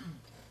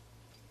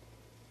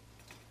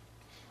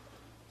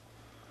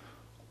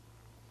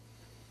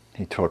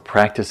 He taught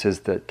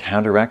practices that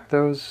counteract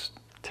those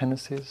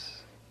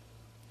tendencies.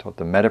 Taught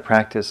the metta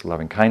practice,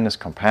 loving kindness,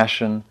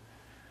 compassion,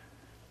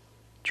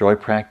 joy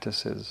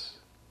practices.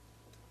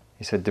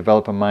 He said,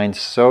 develop a mind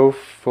so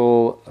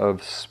full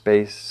of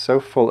space, so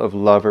full of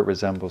love it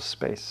resembles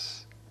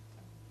space,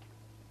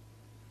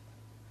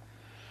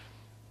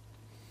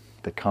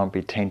 that can't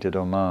be tainted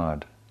or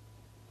marred.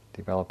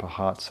 Develop a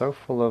heart so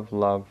full of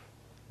love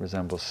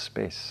resembles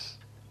space.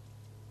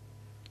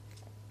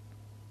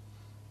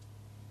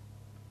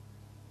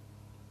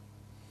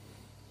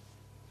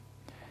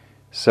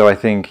 So I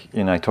think,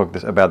 I talk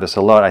about this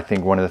a lot. I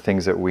think one of the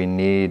things that we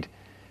need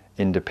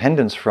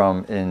independence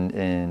from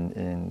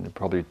in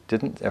probably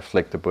didn't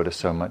afflict the Buddha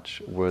so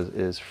much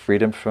is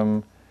freedom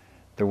from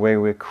the way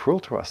we're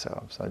cruel to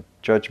ourselves, our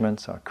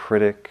judgments, our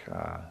critic,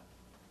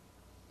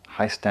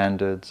 high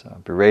standards,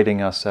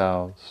 berating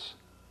ourselves.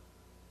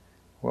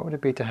 What would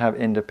it be to have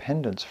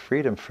independence,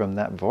 freedom from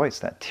that voice,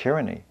 that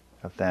tyranny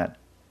of that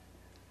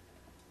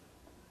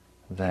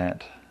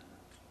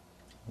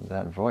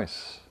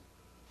voice?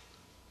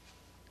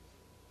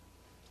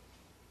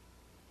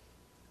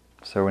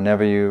 So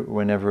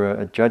whenever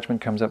a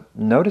judgment comes up,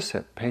 notice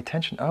it, pay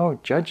attention. Oh,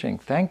 judging,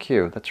 thank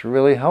you, that's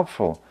really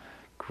helpful.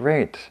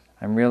 Great,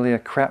 I'm really a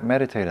crap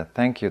meditator,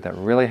 thank you, that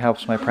really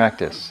helps my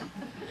practice.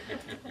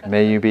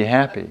 May you be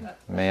happy,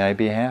 may I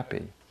be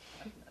happy.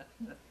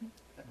 You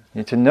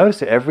need to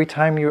notice it every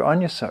time you're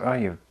on yourself. Oh,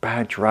 you're a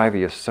bad driver,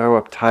 you're so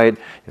uptight,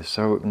 you're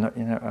so,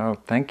 oh,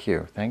 thank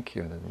you,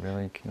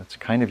 that's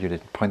kind of you to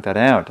point that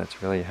out,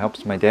 that really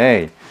helps my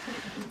day.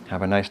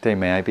 Have a nice day,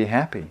 may I be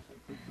happy.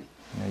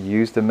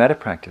 Use the metta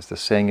practice, the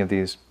saying of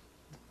these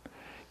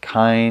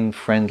kind,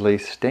 friendly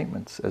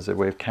statements as a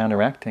way of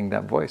counteracting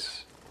that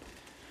voice.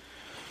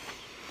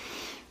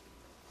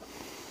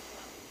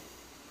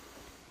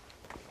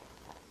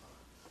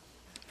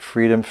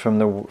 Freedom from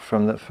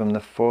the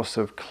force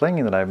of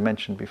clinging that I've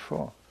mentioned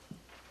before.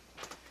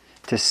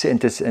 To see, and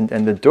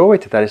the doorway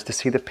to that is to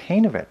see the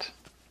pain of it.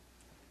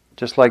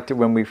 Just like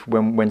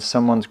when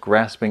someone's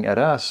grasping at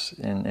us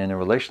in a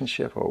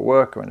relationship or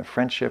work or in a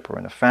friendship or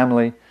in a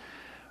family.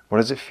 What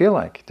does it feel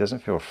like? It doesn't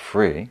feel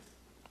free.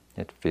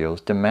 It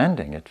feels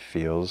demanding. It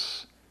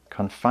feels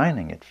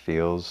confining. It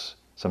feels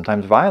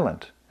sometimes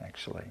violent,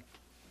 actually,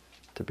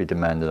 to be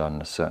demanded on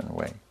in a certain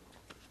way.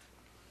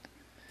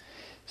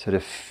 So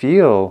to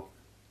feel,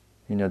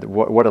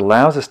 what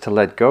allows us to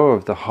let go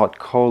of the hot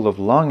coal of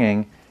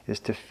longing is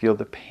to feel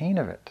the pain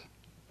of it.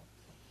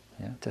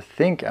 Yeah? To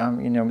think,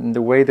 in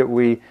the way that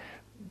we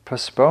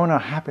postpone our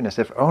happiness.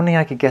 If only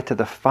I could get to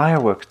the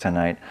fireworks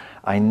tonight,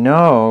 I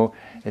know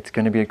it's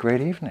going to be a great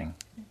evening.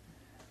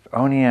 If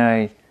only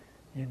I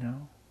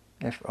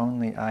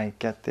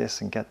get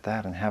this and get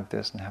that and have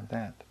this and have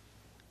that.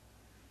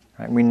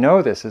 Right? We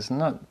know this is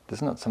not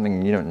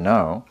something you don't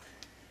know,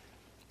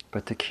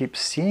 but to keep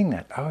seeing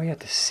that. Oh yeah,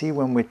 to see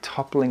when we're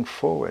toppling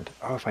forward.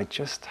 Oh, if I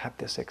just have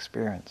this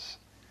experience,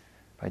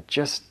 if I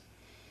just,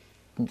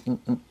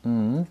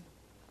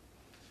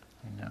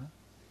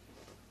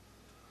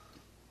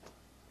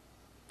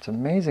 It's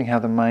amazing how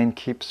the mind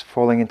keeps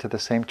falling into the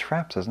same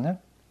traps, isn't it?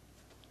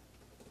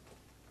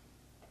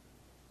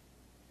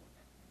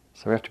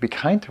 So we have to be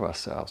kind to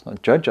ourselves,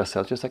 not judge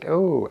ourselves, just like,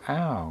 oh,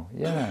 ow,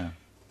 yeah.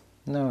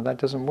 No, that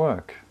doesn't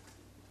work.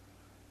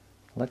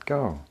 Let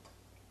go.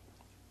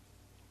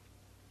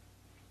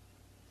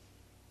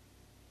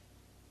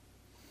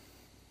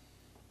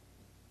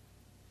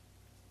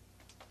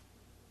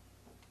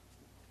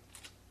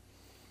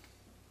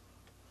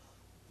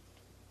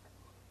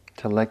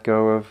 To let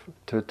go of,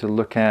 to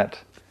look at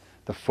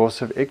the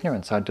force of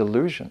ignorance, our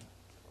delusion.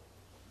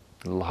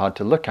 A little hard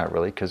to look at,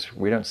 really, because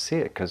we don't see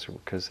it, because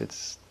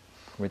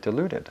we're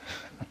deluded.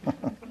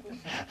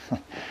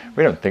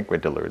 We don't think we're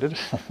deluded.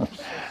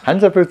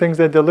 Hands up who thinks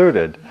they're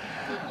deluded.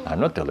 I'm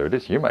not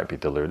deluded, you might be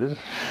deluded.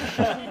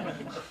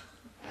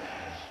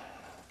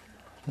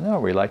 No,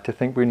 we like to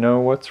think we know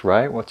what's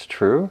right, what's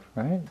true,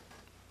 right?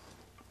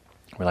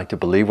 We like to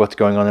believe what's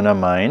going on in our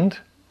mind.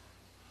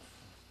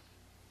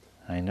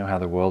 I know how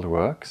the world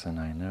works, and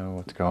I know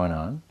what's going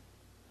on.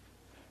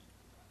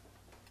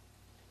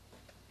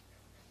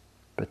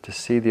 But to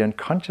see the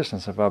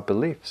unconsciousness of our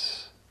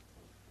beliefs.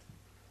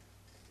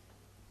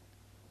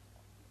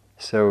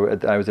 So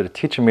I was at a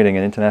teacher meeting,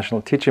 an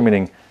international teacher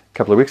meeting, a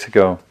couple of weeks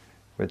ago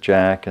with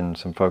Jack and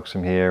some folks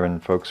from here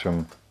and folks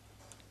from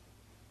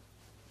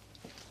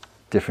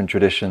different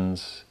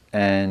traditions.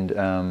 And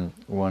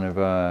one of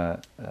our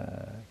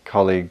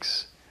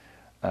colleagues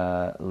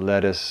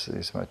led us.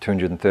 There's about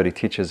 230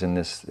 teachers in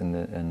this.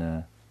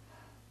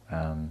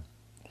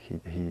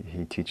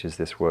 He teaches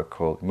this work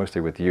called, mostly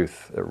with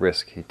youth at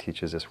risk. He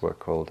teaches this work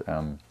called.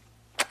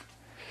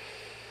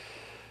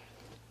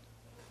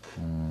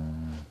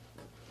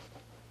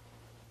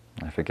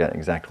 I forget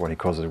exactly what he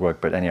calls his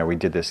work, but anyhow, we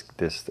did this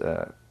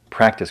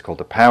practice called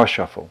the power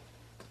shuffle,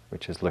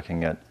 which is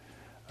looking at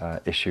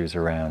issues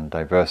around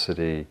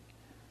diversity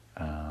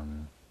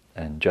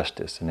and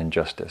justice and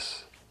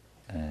injustice,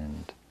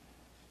 and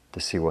to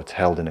see what's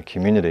held in a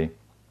community.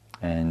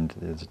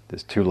 And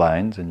there's two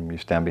lines, and you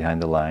stand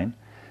behind the line,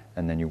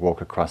 and then you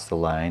walk across the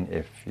line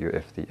if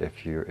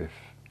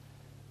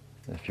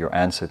your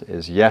answer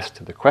is yes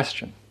to the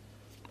question.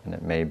 And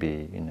it may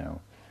be,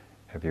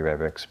 have you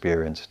ever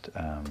experienced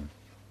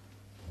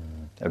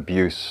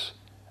abuse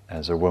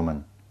as a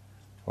woman?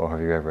 Or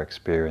have you ever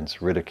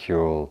experienced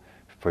ridicule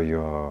for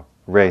your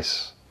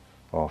race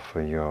or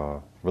for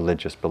your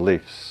religious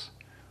beliefs?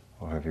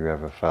 Or have you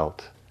ever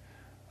felt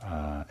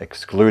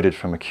excluded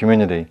from a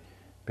community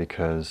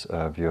because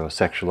of your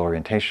sexual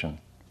orientation?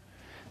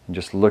 And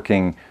just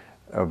looking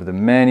over the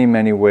many,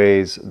 many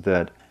ways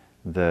that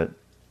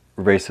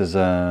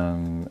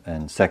racism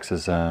and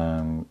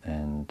sexism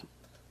and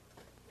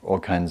all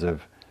kinds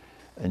of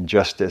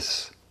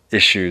injustice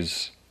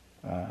issues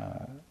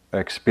are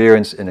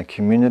experienced in a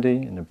community,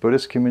 in a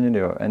Buddhist community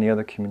or any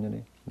other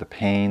community, the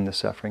pain, the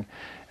suffering,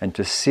 and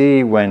to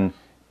see when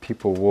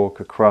people walk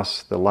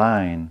across the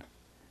line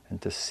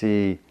and to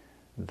see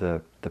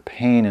the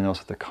pain and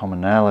also the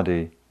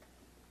commonality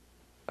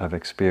of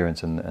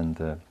experience and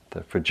the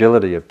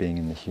fragility of being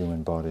in the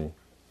human body.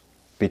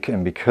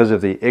 And because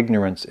of the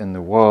ignorance in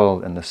the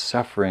world and the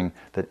suffering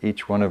that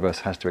each one of us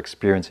has to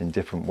experience in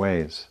different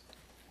ways.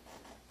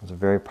 It was a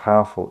very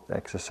powerful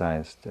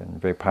exercise and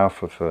very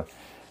powerful for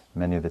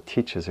many of the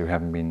teachers who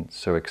haven't been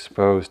so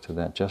exposed to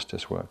that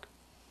justice work.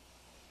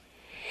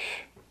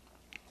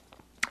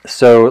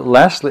 So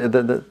lastly,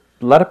 the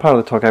latter part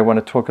of the talk, I want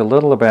to talk a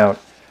little about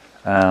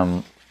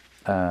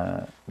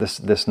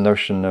this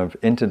notion of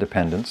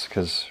interdependence,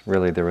 because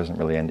really there isn't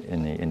really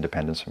any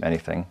independence from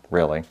anything,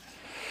 really,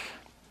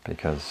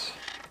 because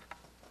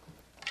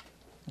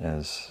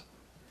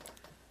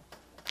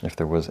if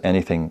there was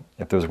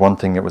one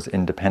thing that was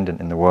independent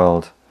in the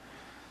world,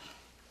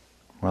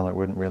 well, it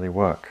wouldn't really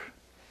work,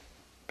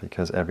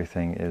 because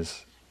everything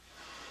is,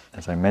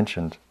 as I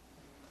mentioned,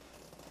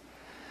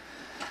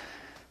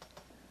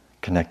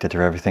 connected to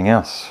everything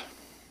else.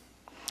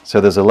 So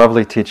there's a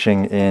lovely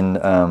teaching in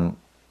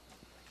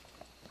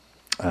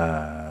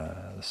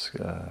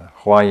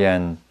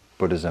Huayan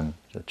Buddhism,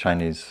 the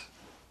Chinese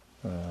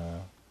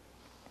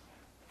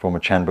form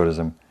of Chan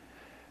Buddhism,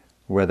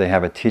 where they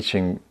have a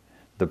teaching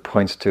that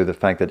points to the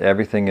fact that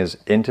everything is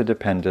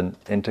interdependent,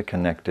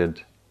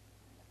 interconnected,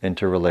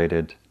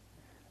 interrelated,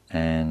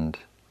 and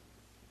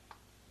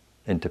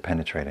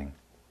interpenetrating.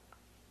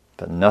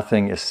 That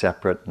nothing is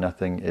separate,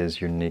 nothing is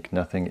unique,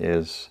 nothing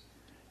is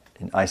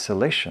in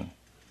isolation.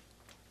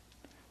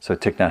 So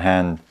Thich Nhat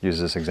Hanh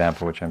uses this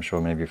example, which I'm sure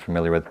many of you are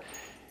familiar with,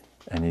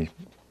 and he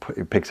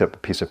picks up a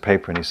piece of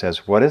paper and he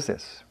says, "What is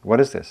this?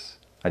 What is this?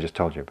 I just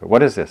told you, but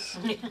what is this?"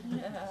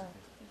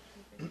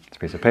 It's a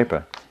piece of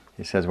paper.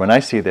 He says, "When I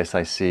see this,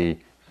 I see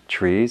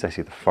trees, I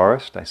see the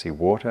forest, I see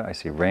water, I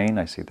see rain,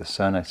 I see the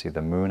sun, I see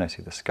the moon, I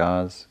see the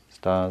stars.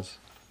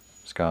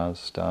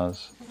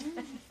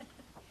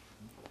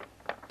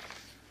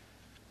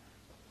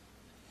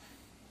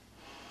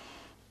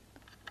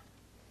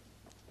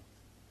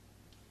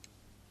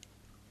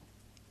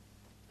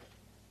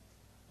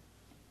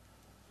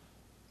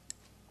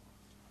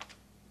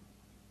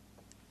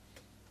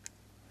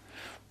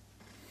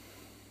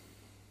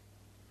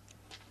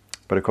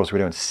 But of course we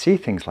don't see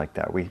things like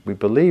that. We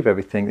believe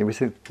everything. We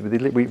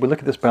look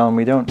at this bell and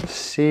we don't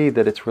see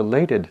that it's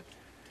related.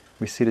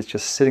 We see that it's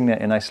just sitting there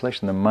in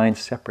isolation. The mind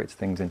separates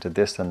things into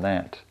this and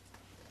that,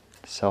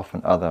 self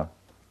and other.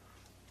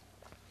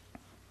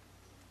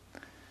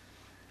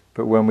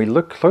 But when we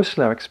look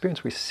closely at our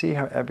experience, we see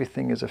how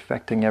everything is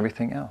affecting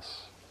everything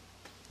else.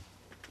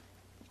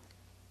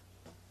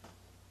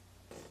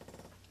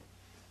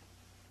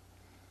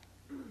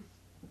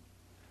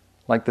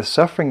 Like the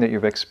suffering that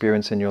you've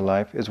experienced in your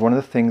life is one of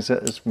the things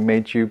that has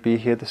made you be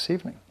here this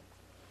evening.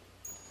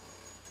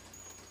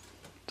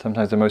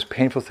 Sometimes the most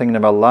painful thing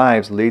in our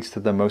lives leads to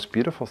the most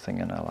beautiful thing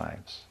in our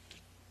lives.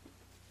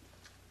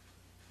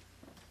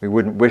 We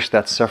wouldn't wish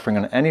that suffering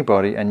on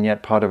anybody, and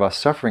yet part of our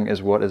suffering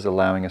is what is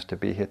allowing us to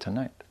be here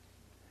tonight.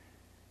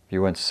 If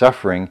you weren't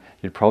suffering,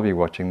 you'd probably be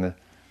watching the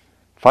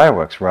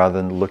fireworks rather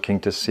than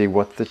looking to see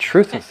what the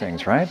truth of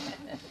things, right?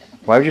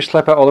 Why would you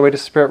schlep out all the way to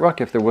Spirit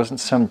Rock if there wasn't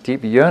some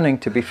deep yearning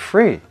to be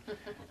free,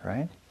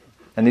 right?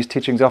 And these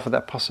teachings offer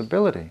that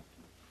possibility.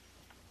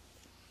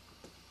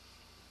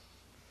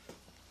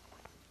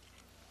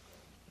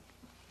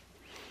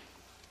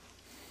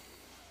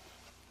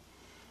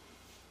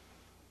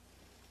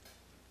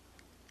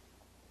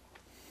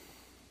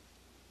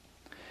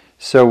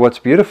 So what's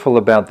beautiful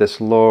about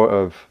this law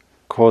of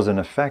cause and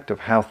effect,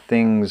 of how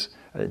things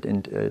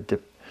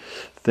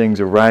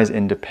arise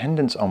in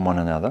dependence on one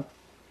another,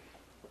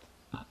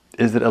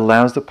 is that it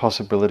allows the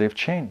possibility of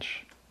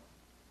change.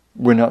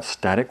 We're not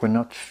static, we're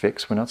not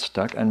fixed, we're not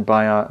stuck, and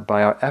by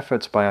our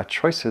efforts, by our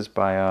choices,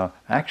 by our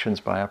actions,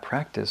 by our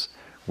practice,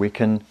 we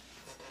can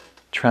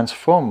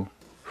transform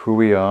who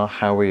we are,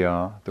 how we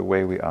are, the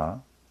way we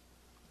are.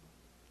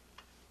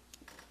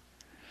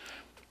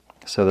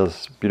 So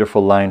there's a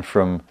beautiful line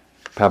from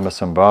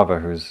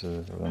Padmasambhava, who's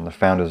one of the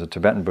founders of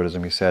Tibetan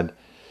Buddhism. He said,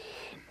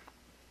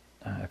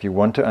 if you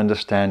want to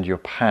understand your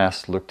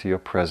past, look to your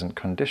present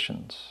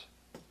conditions.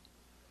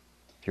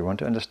 If you want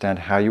to understand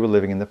how you were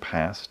living in the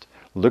past,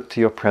 look to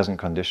your present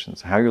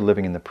conditions. How you're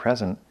living in the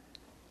present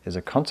is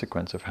a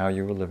consequence of how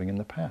you were living in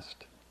the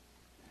past.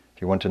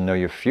 If you want to know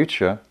your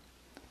future,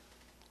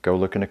 go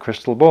look in a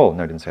crystal ball.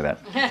 No, he didn't say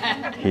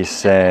that. He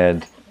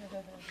said,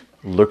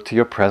 look to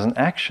your present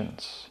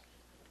actions.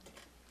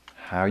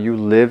 How you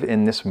live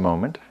in this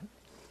moment,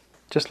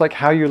 just like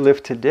how you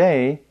live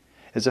today,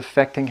 is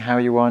affecting how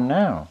you are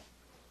now,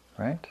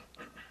 right?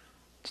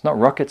 It's not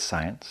rocket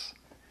science,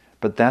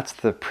 but that's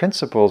the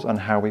principles on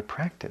how we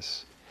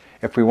practice.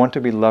 If we want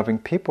to be loving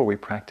people, we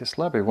practice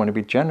love. If we want to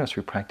be generous,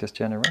 we practice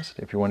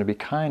generosity. If we want to be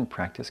kind,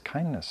 practice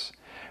kindness.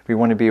 If we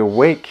want to be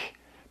awake,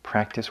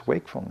 practice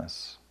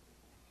wakefulness.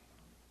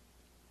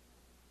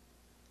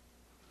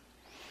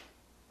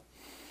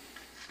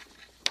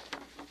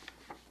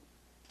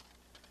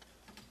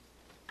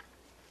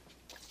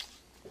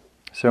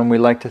 So when we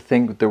like to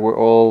think that we're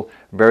all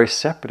very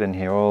separate in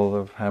here, all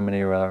of how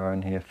many are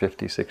in here?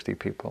 50, 60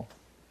 people.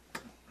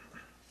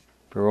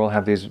 We all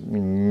have these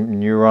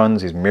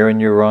neurons, these mirror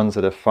neurons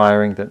that are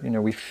firing, that,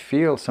 we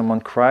feel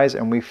someone cries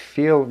and we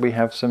feel we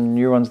have some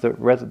neurons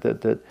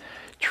that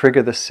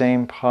trigger the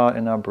same part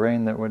in our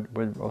brain that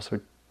would also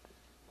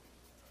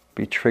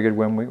be triggered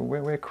when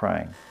we're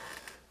crying.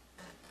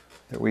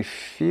 That we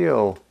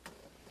feel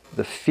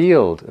the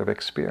field of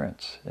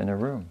experience in a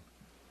room.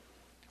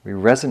 We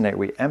resonate,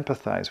 we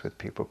empathize with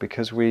people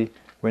because we're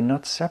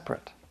not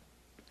separate.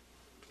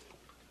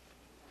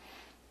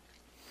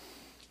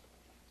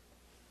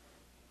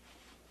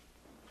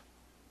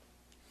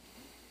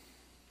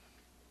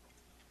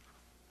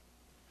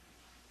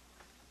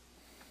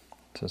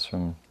 This is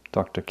from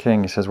Dr.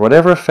 King. He says,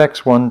 whatever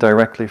affects one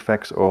directly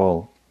affects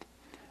all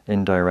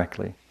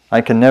indirectly. I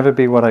can never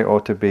be what I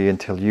ought to be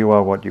until you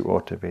are what you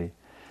ought to be.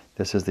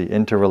 This is the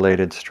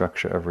interrelated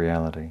structure of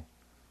reality.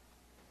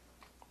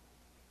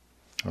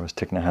 Or as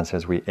Thich Nhat Hanh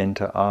says, we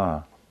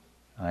inter-are.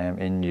 I am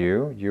in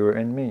you, you are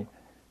in me.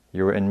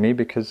 You are in me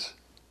because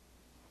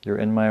you're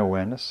in my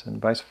awareness, and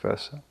vice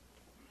versa.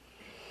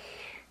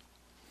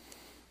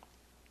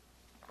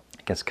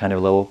 It gets kind of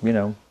a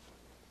little,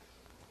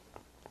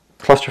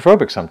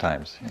 claustrophobic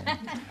sometimes. Not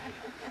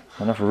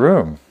enough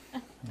room.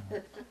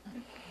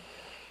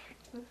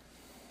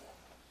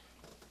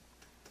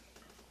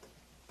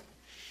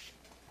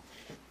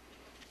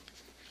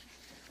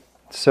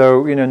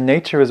 So,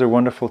 nature is a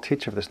wonderful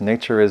teacher of this.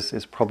 Nature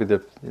is probably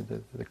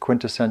the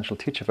quintessential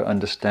teacher for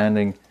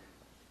understanding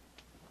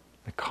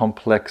the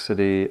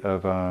complexity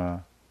of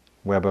our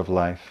web of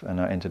life and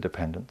our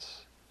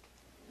interdependence.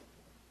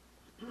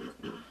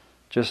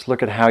 Just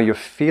look at how you're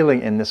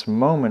feeling in this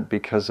moment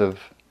because of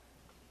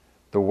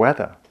the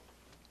weather.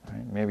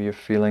 Right? Maybe you're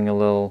feeling a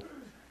little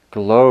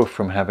glow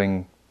from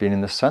having been in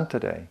the sun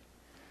today.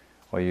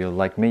 Or you're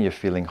like me, you're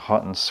feeling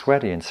hot and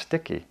sweaty and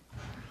sticky.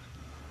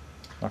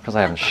 Not because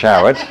I haven't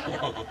showered.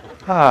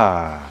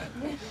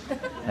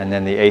 And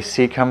then the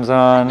AC comes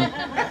on,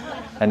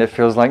 and it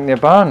feels like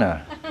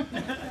nirvana.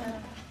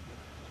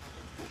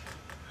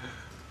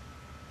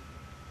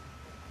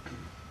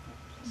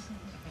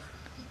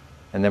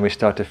 And then we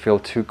start to feel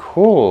too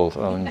cool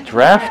and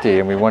drafty,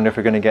 and we wonder if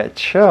we're going to get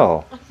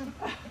chill.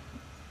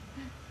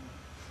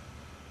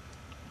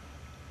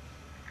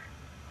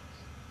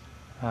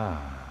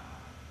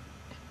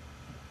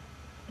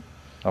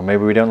 Or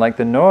maybe we don't like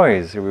the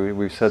noise.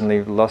 We've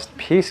suddenly lost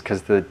peace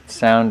because the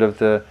sound of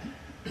the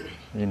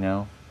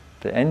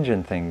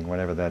engine thing,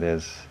 whatever that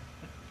is.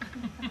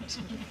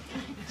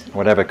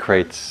 Whatever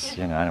crates, I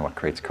don't know what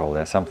crate's called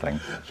there, some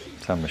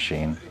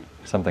machine,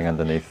 something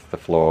underneath the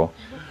floor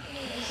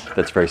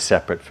that's very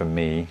separate from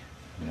me.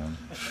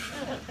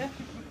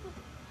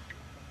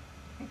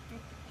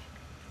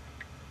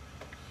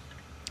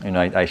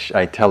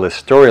 I tell this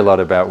story a lot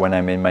about when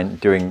I'm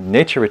doing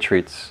nature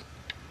retreats.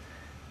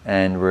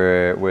 And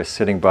we're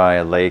sitting by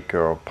a lake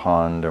or a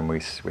pond, and we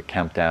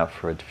camped out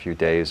for a few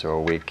days or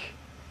a week.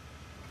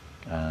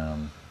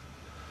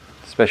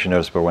 Especially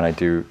noticeable when I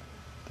do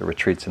the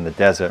retreats in the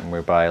desert and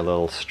we're by a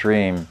little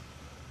stream.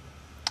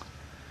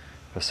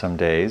 for some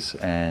days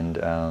and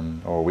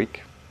or a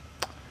week,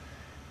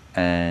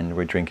 and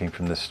we're drinking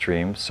from the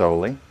stream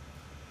solely.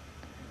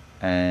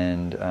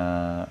 And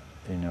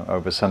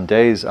over some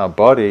days, our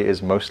body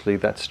is mostly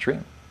that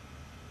stream.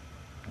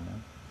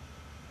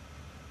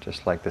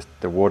 Just like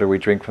the water we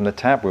drink from the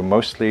tap, we're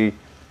mostly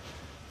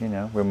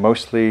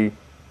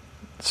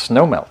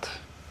snowmelt.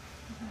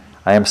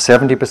 I am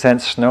 70%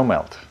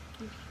 snowmelt.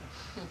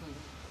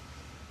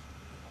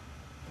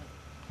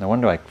 No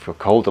wonder I feel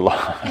cold a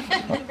lot.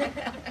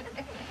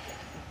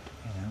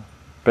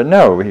 But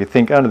no, you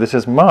think, oh, this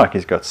is Mark.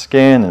 He's got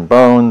skin and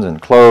bones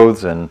and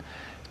clothes, and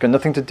it's got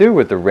nothing to do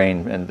with the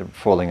rain and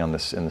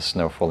the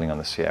snow falling on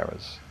the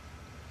Sierras.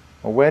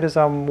 Well, where does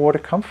our water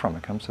come from?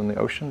 It comes from the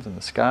oceans and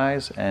the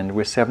skies, and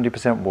we're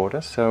 70% water.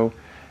 So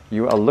we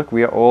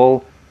are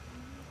all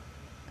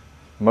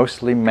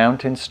mostly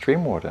mountain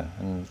stream water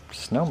and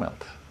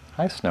snowmelt.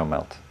 Hi,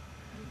 snowmelt.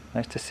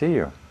 Nice to see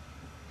you.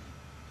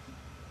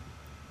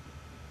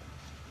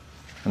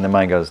 And the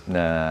mind goes,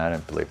 nah, I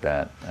don't believe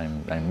that.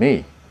 I'm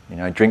me.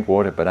 I drink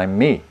water, but I'm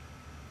me.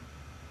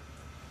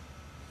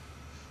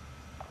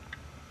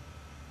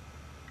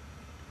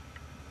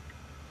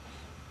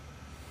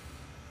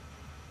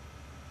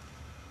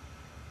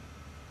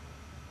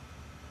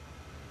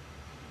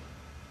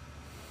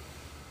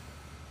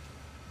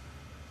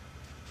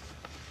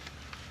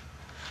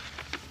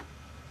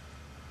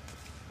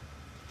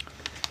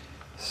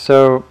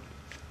 So,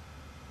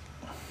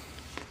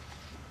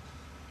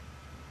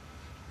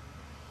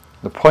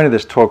 the point of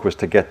this talk was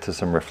to get to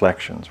some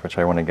reflections, which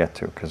I want to get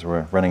to because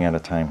we're running out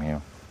of time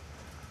here.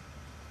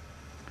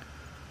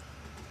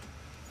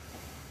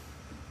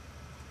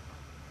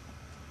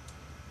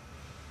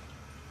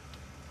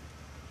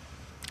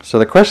 So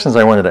the questions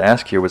I wanted to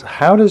ask you was,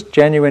 how does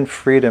genuine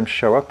freedom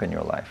show up in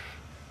your life?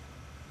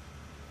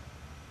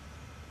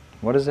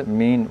 What does it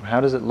mean? How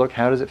does it look?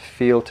 How does it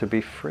feel to be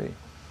free?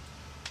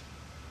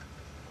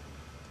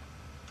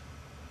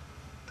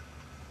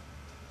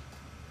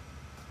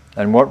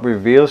 And what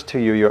reveals to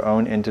you your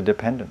own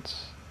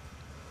interdependence?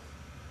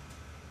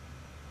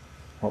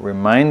 What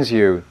reminds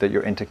you that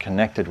you're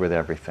interconnected with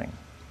everything?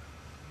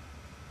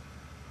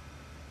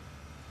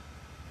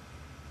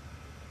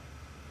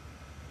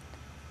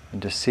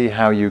 And to see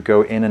how you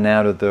go in and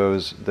out of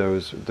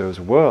those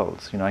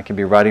worlds. I can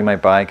be riding my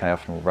bike. I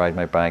often ride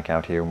my bike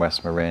out here in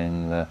West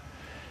Marin, the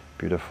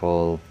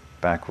beautiful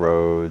back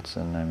roads,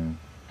 and I'm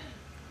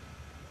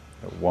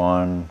at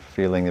one,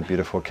 feeling a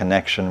beautiful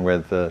connection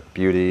with the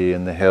beauty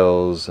and the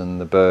hills and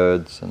the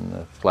birds and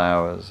the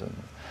flowers.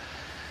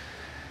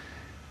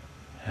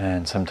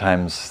 And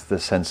sometimes the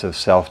sense of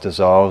self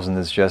dissolves and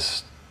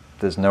there's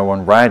no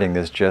one riding,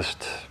 there's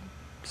just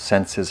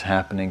senses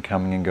happening,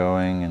 coming and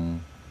going,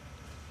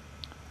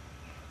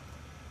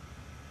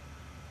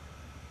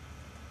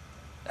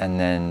 and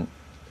then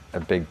a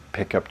big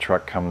pickup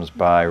truck comes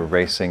by,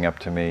 racing up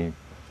to me,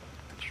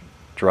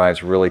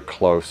 drives really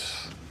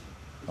close,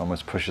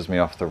 almost pushes me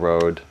off the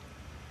road,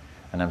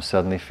 and I'm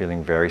suddenly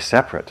feeling very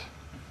separate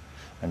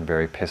and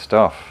very pissed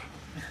off.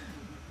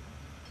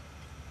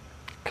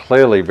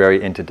 Clearly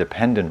very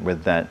interdependent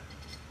with that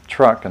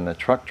truck and the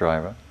truck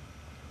driver,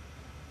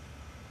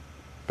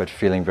 but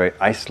feeling very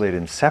isolated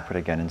and separate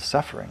again and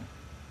suffering.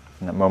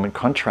 And that moment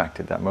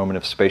contracted, that moment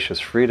of spacious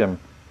freedom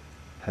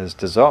has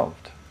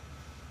dissolved.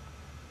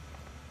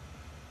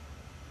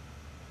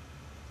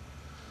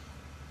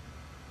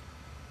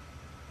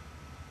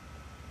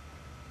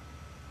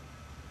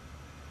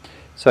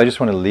 So I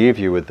just want to leave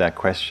you with that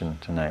question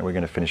tonight. We're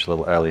going to finish a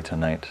little early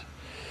tonight.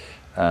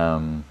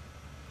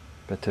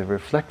 But to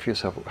reflect for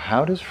yourself,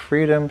 how does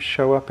freedom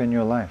show up in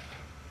your life?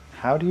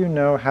 How do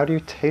you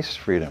taste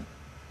freedom?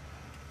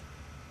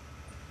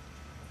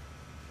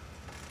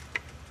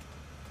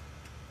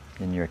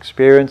 In your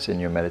experience, in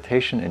your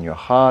meditation, in your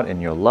heart, in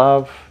your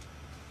love,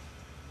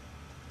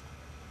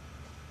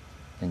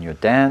 in your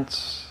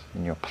dance,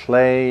 in your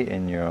play,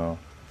 in your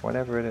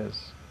whatever it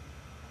is.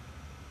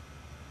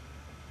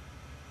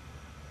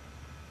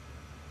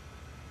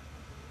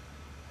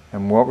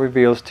 And what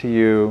reveals to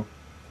you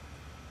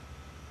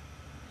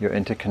your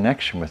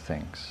interconnection with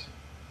things?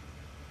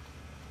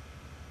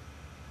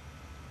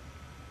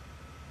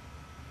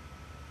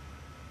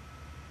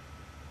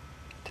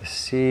 To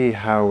see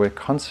how we're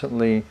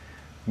constantly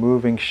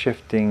moving,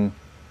 shifting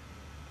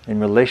in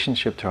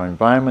relationship to our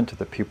environment, to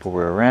the people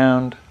we're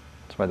around.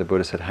 That's why the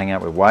Buddha said, hang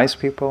out with wise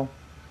people.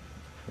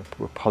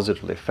 We're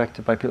positively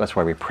affected by people. That's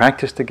why we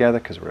practice together,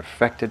 because we're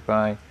affected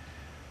by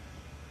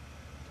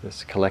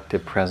this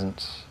collective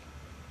presence.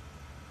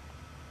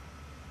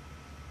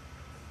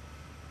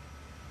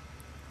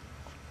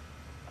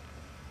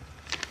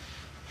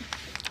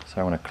 So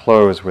I want to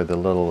close with a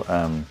little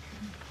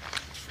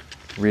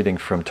reading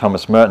from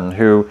Thomas Merton,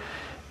 who,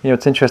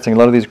 it's interesting, a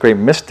lot of these great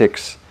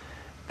mystics,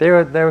 they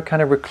were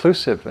kind of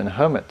reclusive and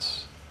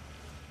hermits.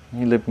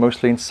 He lived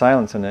mostly in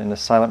silence in a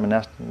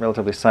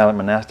relatively silent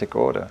monastic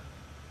order.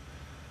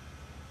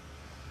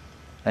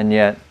 And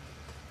yet,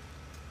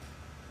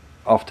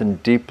 often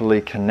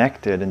deeply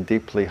connected and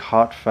deeply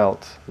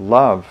heartfelt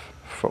love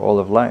for all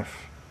of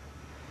life.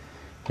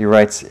 He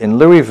writes, in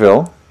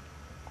Louisville,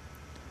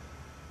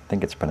 I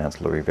think it's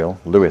pronounced Louisville.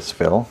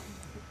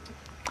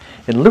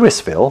 In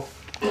Louisville,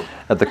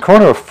 at the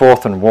corner of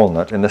 4th and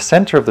Walnut, in the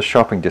center of the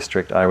shopping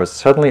district, I was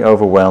suddenly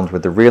overwhelmed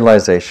with the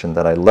realization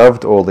that I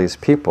loved all these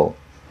people,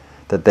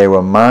 that they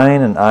were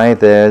mine and I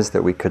theirs,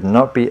 that we could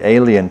not be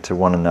alien to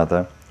one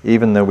another,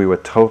 even though we were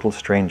total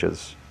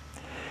strangers.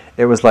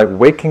 It was like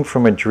waking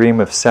from a dream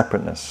of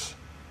separateness,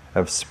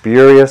 of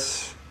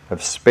spurious,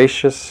 of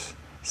spacious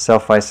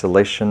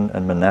self-isolation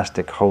and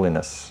monastic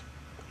holiness.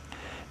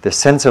 The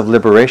sense of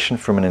liberation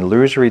from an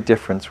illusory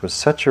difference was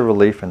such a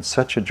relief and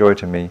such a joy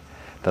to me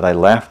that I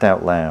laughed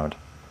out loud.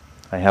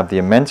 I have the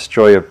immense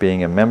joy of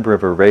being a member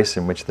of a race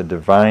in which the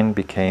divine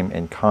became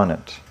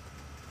incarnate.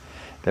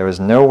 There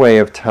is no way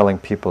of telling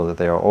people that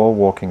they are all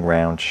walking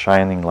round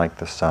shining like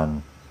the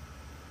sun.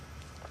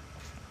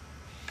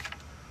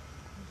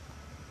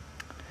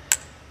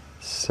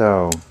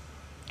 So,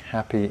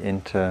 happy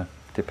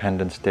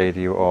Interdependence Day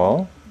to you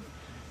all.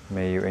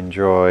 May you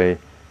enjoy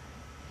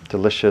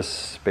delicious,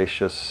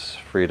 spacious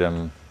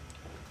freedom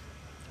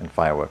and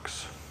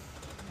fireworks.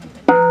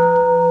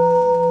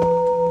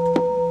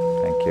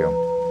 Thank you.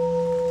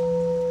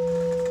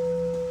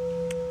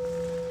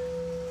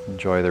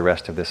 Enjoy the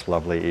rest of this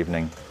lovely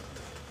evening.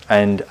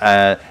 And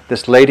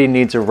this lady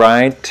needs a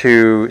ride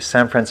to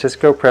San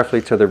Francisco,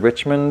 preferably to the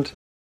Richmond.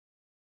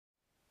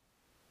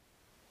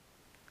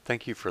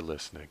 Thank you for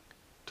listening.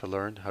 To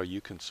learn how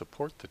you can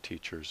support the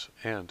teachers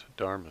and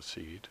Dharma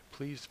Seed,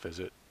 please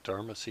visit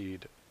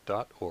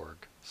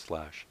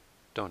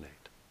dharmaseed.org/donate.